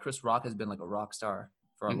comedy world, Chris Rock has been like a rock star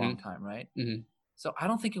for a long time, right? So I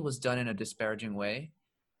don't think it was done in a disparaging way.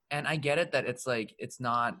 And I get it that it's like, it's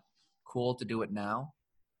not cool to do it now,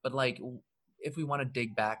 but like, if we want to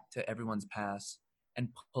dig back to everyone's past and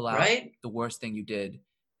pull out the worst thing you did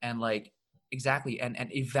and like, exactly. And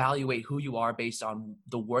evaluate who you are based on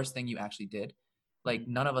the worst thing you actually did. Like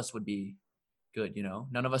none of us would be good, you know,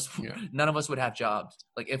 none of us would have jobs.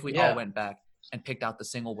 Like if we all went back and picked out the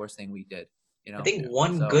single worst thing we did, you know. I think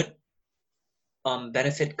one good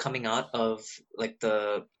benefit coming out of like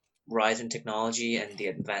the rise in technology and the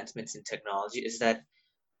advancements in technology is that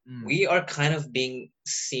we are kind of being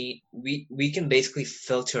seen. We can basically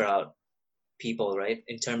filter out people, right?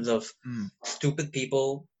 In terms of stupid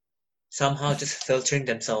people somehow just filtering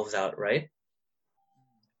themselves out, right?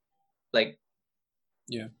 Like,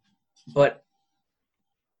 but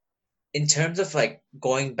in terms of like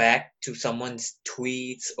going back to someone's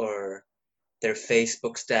tweets or their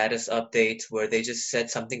Facebook status updates where they just said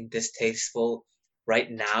something distasteful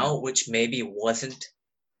right now, which maybe wasn't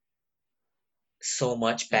so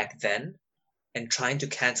much back then, and trying to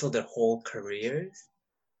cancel their whole careers.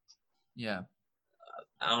 Yeah.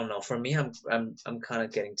 I don't know. For me, I'm kind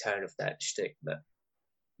of getting tired of that shtick. But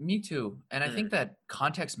me too. And I think that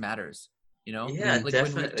context matters. You know, yeah, like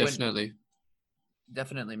definitely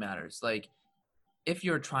definitely matters. Like if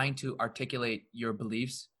you're trying to articulate your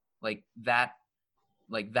beliefs, like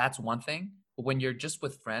that's one thing. But when you're just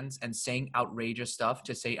with friends and saying outrageous stuff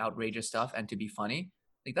to say outrageous stuff and to be funny,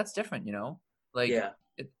 like that's different. You know, like yeah,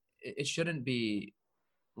 it shouldn't be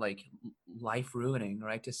like life ruining,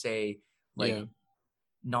 right? To say like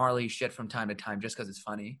gnarly shit from time to time just because it's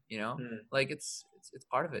funny, you know. Like it's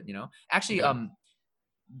part of it, you know. Actually,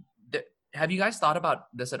 have you guys thought about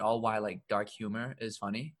this at all? Why like dark humor is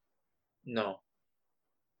funny? No,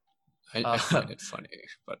 I find it funny,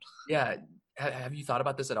 but yeah. Have you thought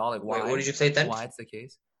about this at all? Like why? Wait, what did you say then? Why it's the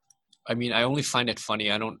case? I mean, I only find it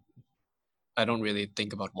funny. I don't really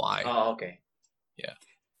think about why. Oh, okay. Yeah.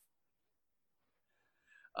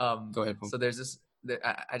 Go ahead. So there's this.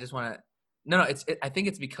 I just want to. No. I think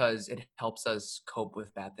it's because it helps us cope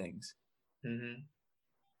with bad things. Mm-hmm.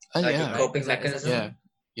 Like a coping mechanism.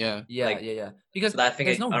 Yeah. Because laughing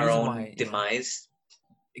there's at no our reason own why. demise.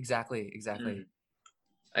 Exactly.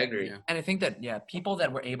 I agree. Yeah. And I think that people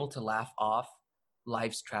that were able to laugh off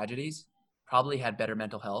life's tragedies probably had better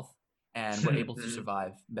mental health and were able to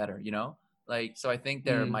survive better. You know, like so. I think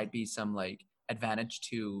there might be some like advantage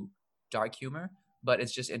to dark humor, but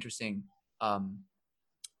it's just interesting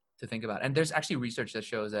to think about. And there's actually research that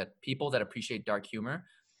shows that people that appreciate dark humor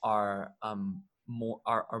are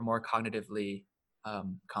more cognitively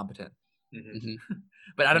competent.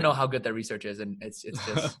 But I don't know how good that research is, and it's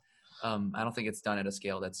just I don't think it's done at a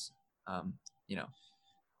scale that's you know.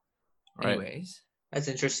 Anyways, that's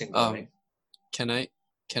interesting. Can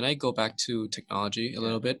I go back to technology a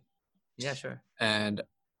little bit? Yeah, sure. And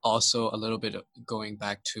also a little bit going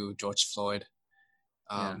back to George Floyd.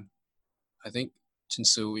 I think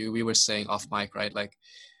Chinsu, we were saying off mic, right? Like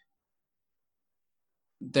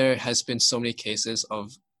there has been so many cases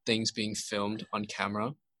of things being filmed on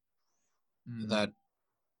camera that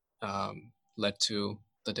led to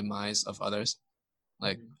the demise of others.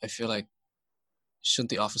 Like I feel like shouldn't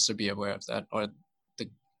the officer be aware of that, or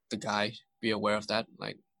the guy be aware of that?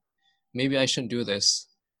 Like maybe I shouldn't do this.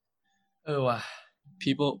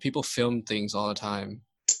 People film things all the time.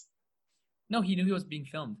 No, he knew he was being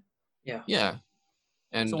filmed. Yeah.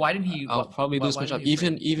 And so why didn't he? I'll probably lose my job.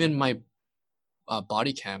 Even my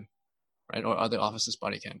body cam, right, or other officers'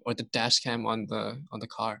 body cam, or the dash cam on the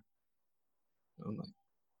car. I'm like,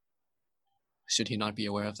 should he not be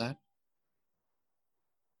aware of that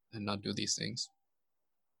and not do these things?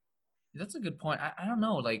 That's a good point. I don't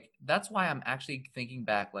know. Like that's why I'm actually thinking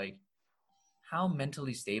back. Like how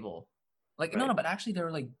mentally stable. Like no, but actually there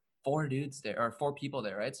were like 4 dudes there or 4 people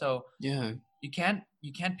there, right? So yeah, you can't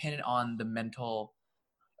pin it on the mental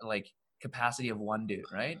like capacity of one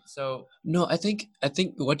dude, right? So no, I think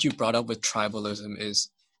what you brought up with tribalism is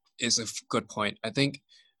a good point. I think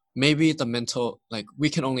maybe the mental, like we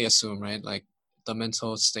can only assume, right? Like the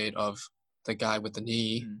mental state of the guy with the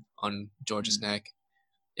knee on George's neck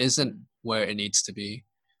isn't where it needs to be,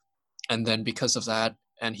 and then because of that,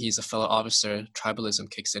 and he's a fellow officer, tribalism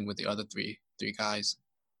kicks in with the other three guys.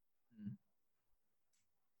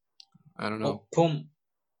 I don't know.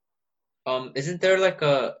 Isn't there like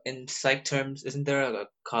in psych terms, isn't there a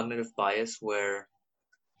cognitive bias where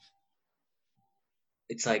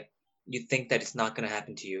it's like you think that it's not going to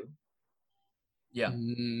happen to you? Yeah.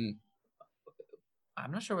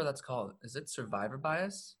 I'm not sure what that's called. Is it survivor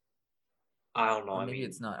bias? I don't know. Or maybe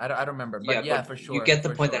it's not. I don't remember. But yeah, for sure. You get the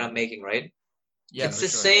point that I'm making, right? Yeah, it's the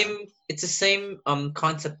same. Yeah. It's the same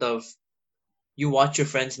concept of you watch your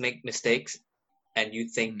friends make mistakes, and you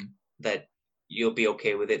think that you'll be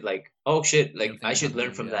okay with it. Like, oh shit, like I should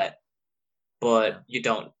learn from that, but you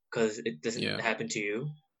don't because it doesn't happen to you.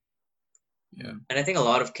 Yeah. And I think a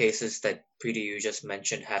lot of cases that Preeti you just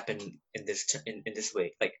mentioned happen in this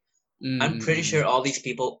way. Like, I'm pretty sure all these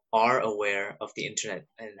people are aware of the internet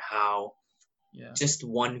and how just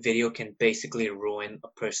one video can basically ruin a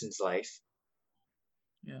person's life.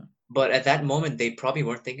 Yeah. But at that moment, they probably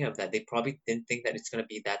weren't thinking of that. They probably didn't think that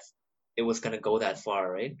it was gonna go that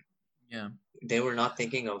far, right? Yeah. They were not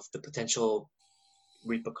thinking of the potential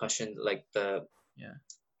repercussion, like the.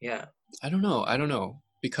 Yeah. I don't know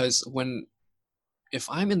because if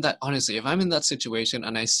I'm in that situation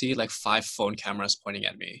and I see like 5 phone cameras pointing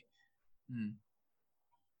at me,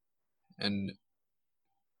 and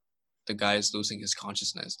the guy is losing his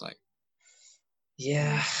consciousness, like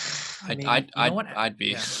yeah, I'd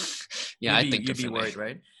be Yeah, I think you'd be worried,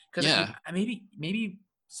 right? Because maybe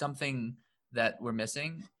something that we're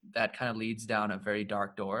missing that kind of leads down a very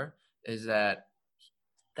dark door is that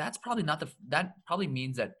that's probably not that probably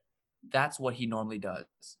means that that's what he normally does.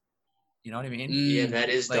 You know what I mean? Yeah, that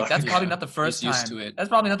is like dark. that's probably not the first He's used time. to it. That's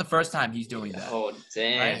probably not the first time he's doing that. Oh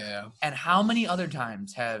damn! Right? Yeah. And how many other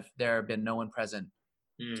times have there been no one present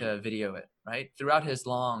to video it? Right, throughout his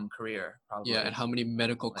long career, probably. Yeah, and how many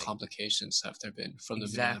medical complications have there been from the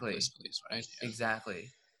Minneapolis police? Right. Yeah. Exactly.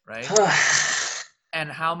 Right. And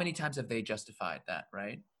how many times have they justified that?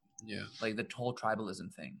 Right. Yeah. Like the whole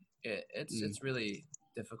tribalism thing. It's really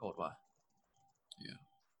difficult. What? Yeah.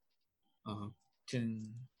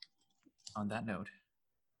 On that note.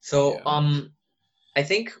 So I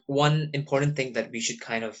think one important thing that we should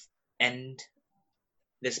kind of end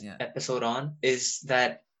this episode on is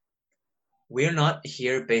that we're not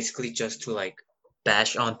here basically just to like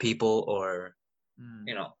bash on people or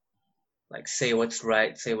you know, like say what's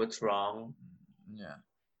right, say what's wrong. Yeah.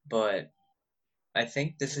 But I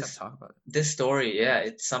think this story,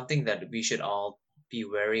 it's something that we should all be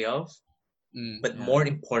wary of. But more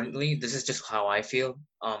importantly, this is just how I feel.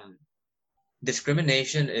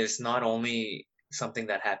 Discrimination is not only something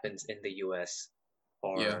that happens in the US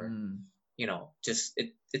or you know, just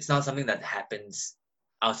it's not something that happens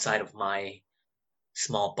outside of my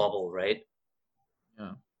small bubble, right?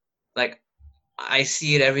 Yeah. Like I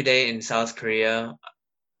see it every day in South Korea.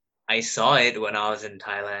 I saw it when I was in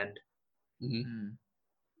Thailand.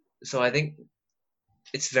 So I think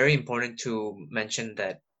it's very important to mention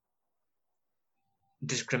that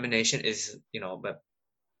discrimination is, you know, but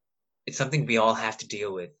it's something we all have to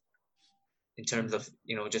deal with in terms of,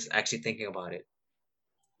 you know, just actually thinking about it.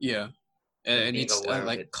 Yeah. And it needs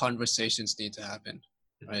like conversations need to happen,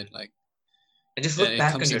 right? Like, and just look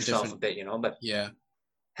back on yourself a bit, you know, but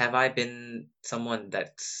have I been someone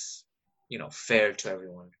that's, you know, fair to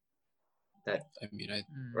everyone? That I mean, I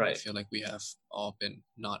feel like we have all been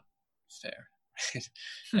not fair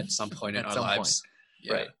at some point in our lives.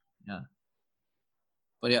 Yeah. Right. Yeah.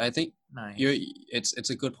 But yeah, I think it's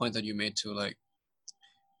a good point that you made too. Like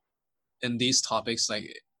in these topics,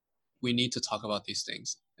 like we need to talk about these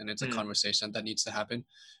things, and it's a conversation that needs to happen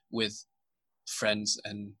with friends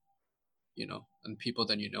and you know and people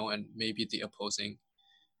that you know, and maybe the opposing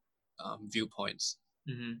viewpoints.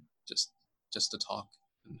 Just to talk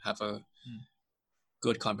and have a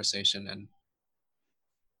good conversation and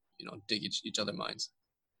you know dig each other's minds.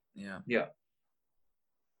 Yeah.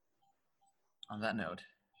 On that note,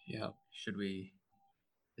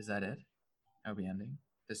 is that it? Are we ending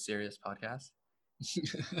this serious podcast?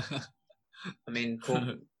 I mean,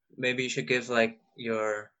 cool. Maybe you should give like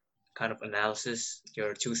your kind of analysis,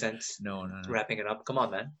 your 2 cents. No. Wrapping it up. Come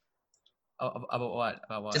on, man. About what?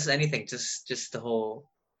 About what? Just anything. Just the whole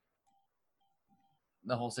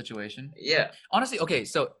situation. Yeah. Honestly, okay.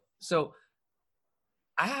 So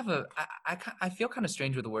I feel kind of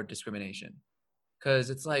strange with the word discrimination, because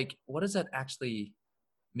it's like, what does that actually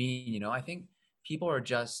mean? You know, I think people are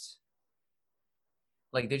just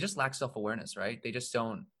like, they just lack self-awareness, right? They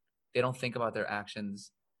don't think about their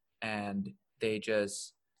actions, and they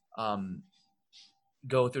just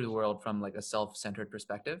go through the world from like a self-centered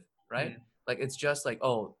perspective, right? Like it's just like,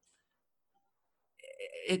 oh,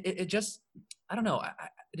 it just, I don't know.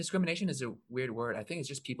 Discrimination is a weird word. I think it's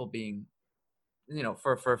just people being, you know,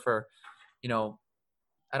 for you know,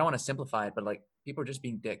 I don't want to simplify it, but like people are just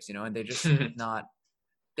being dicks, you know, and they're just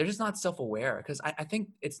they're just not self-aware. Because I think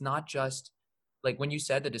it's not just like when you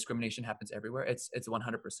said that discrimination happens everywhere, it's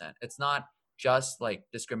 100%. It's not just like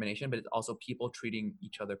discrimination, but it's also people treating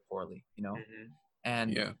each other poorly, you know?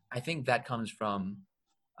 And I think that comes from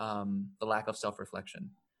the lack of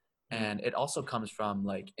self-reflection. And it also comes from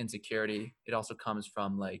like insecurity. It also comes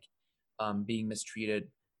from like being mistreated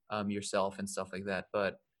yourself and stuff like that.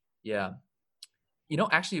 But yeah, you know,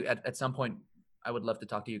 actually at some point I would love to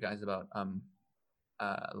talk to you guys about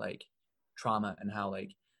like trauma and how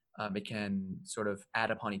like it can sort of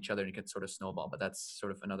add upon each other and it can sort of snowball. But that's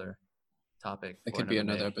sort of another topic. It could be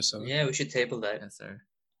another episode. Yeah, we should table that. Yes, sir.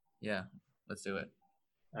 Yeah, let's do it.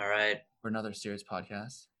 All right. For another serious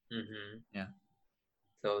podcast. Yeah.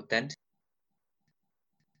 So then,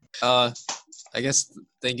 I guess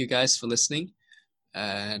thank you guys for listening,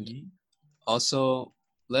 and also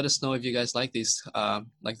let us know if you guys like these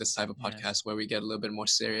like this type of podcast where we get a little bit more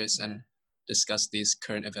serious and discuss these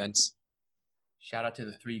current events. Shout out to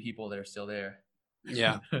the 3 people that are still there.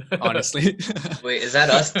 Yeah, honestly. Wait, is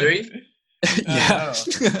that us 3? Yeah.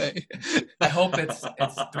 I hope it's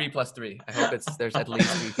 3 plus 3. I hope there's at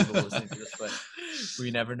least 3 people listening to this, but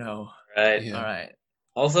we never know. Right. Yeah. All right.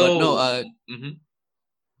 Also, but no,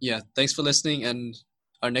 Yeah, thanks for listening, and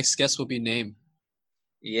our next guest will be Name.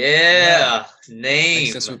 Yeah, Name.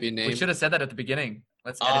 Next guest will be Name. We should have said that at the beginning.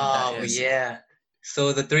 Let's edit that in. Oh, yeah.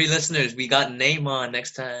 So the 3 listeners, we got Name on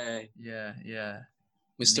next time. Yeah.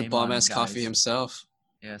 Mr. Bomb-ass Coffee himself.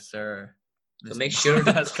 Yes, sir. So make sure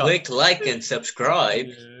to click like and subscribe.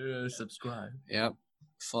 Yeah, subscribe. Yep.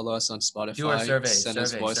 Follow us on Spotify. Do our surveys. Send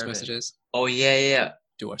us voice messages. Oh, yeah.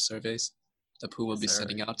 Do our surveys. The poo will be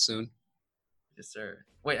sending out soon. Yes, sir.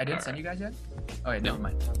 Wait, I didn't send you guys yet? Oh, wait, never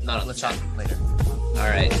mind. No, let's talk later. All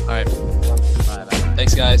right. Bye.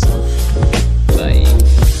 Thanks, guys.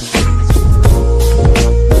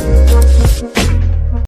 Bye.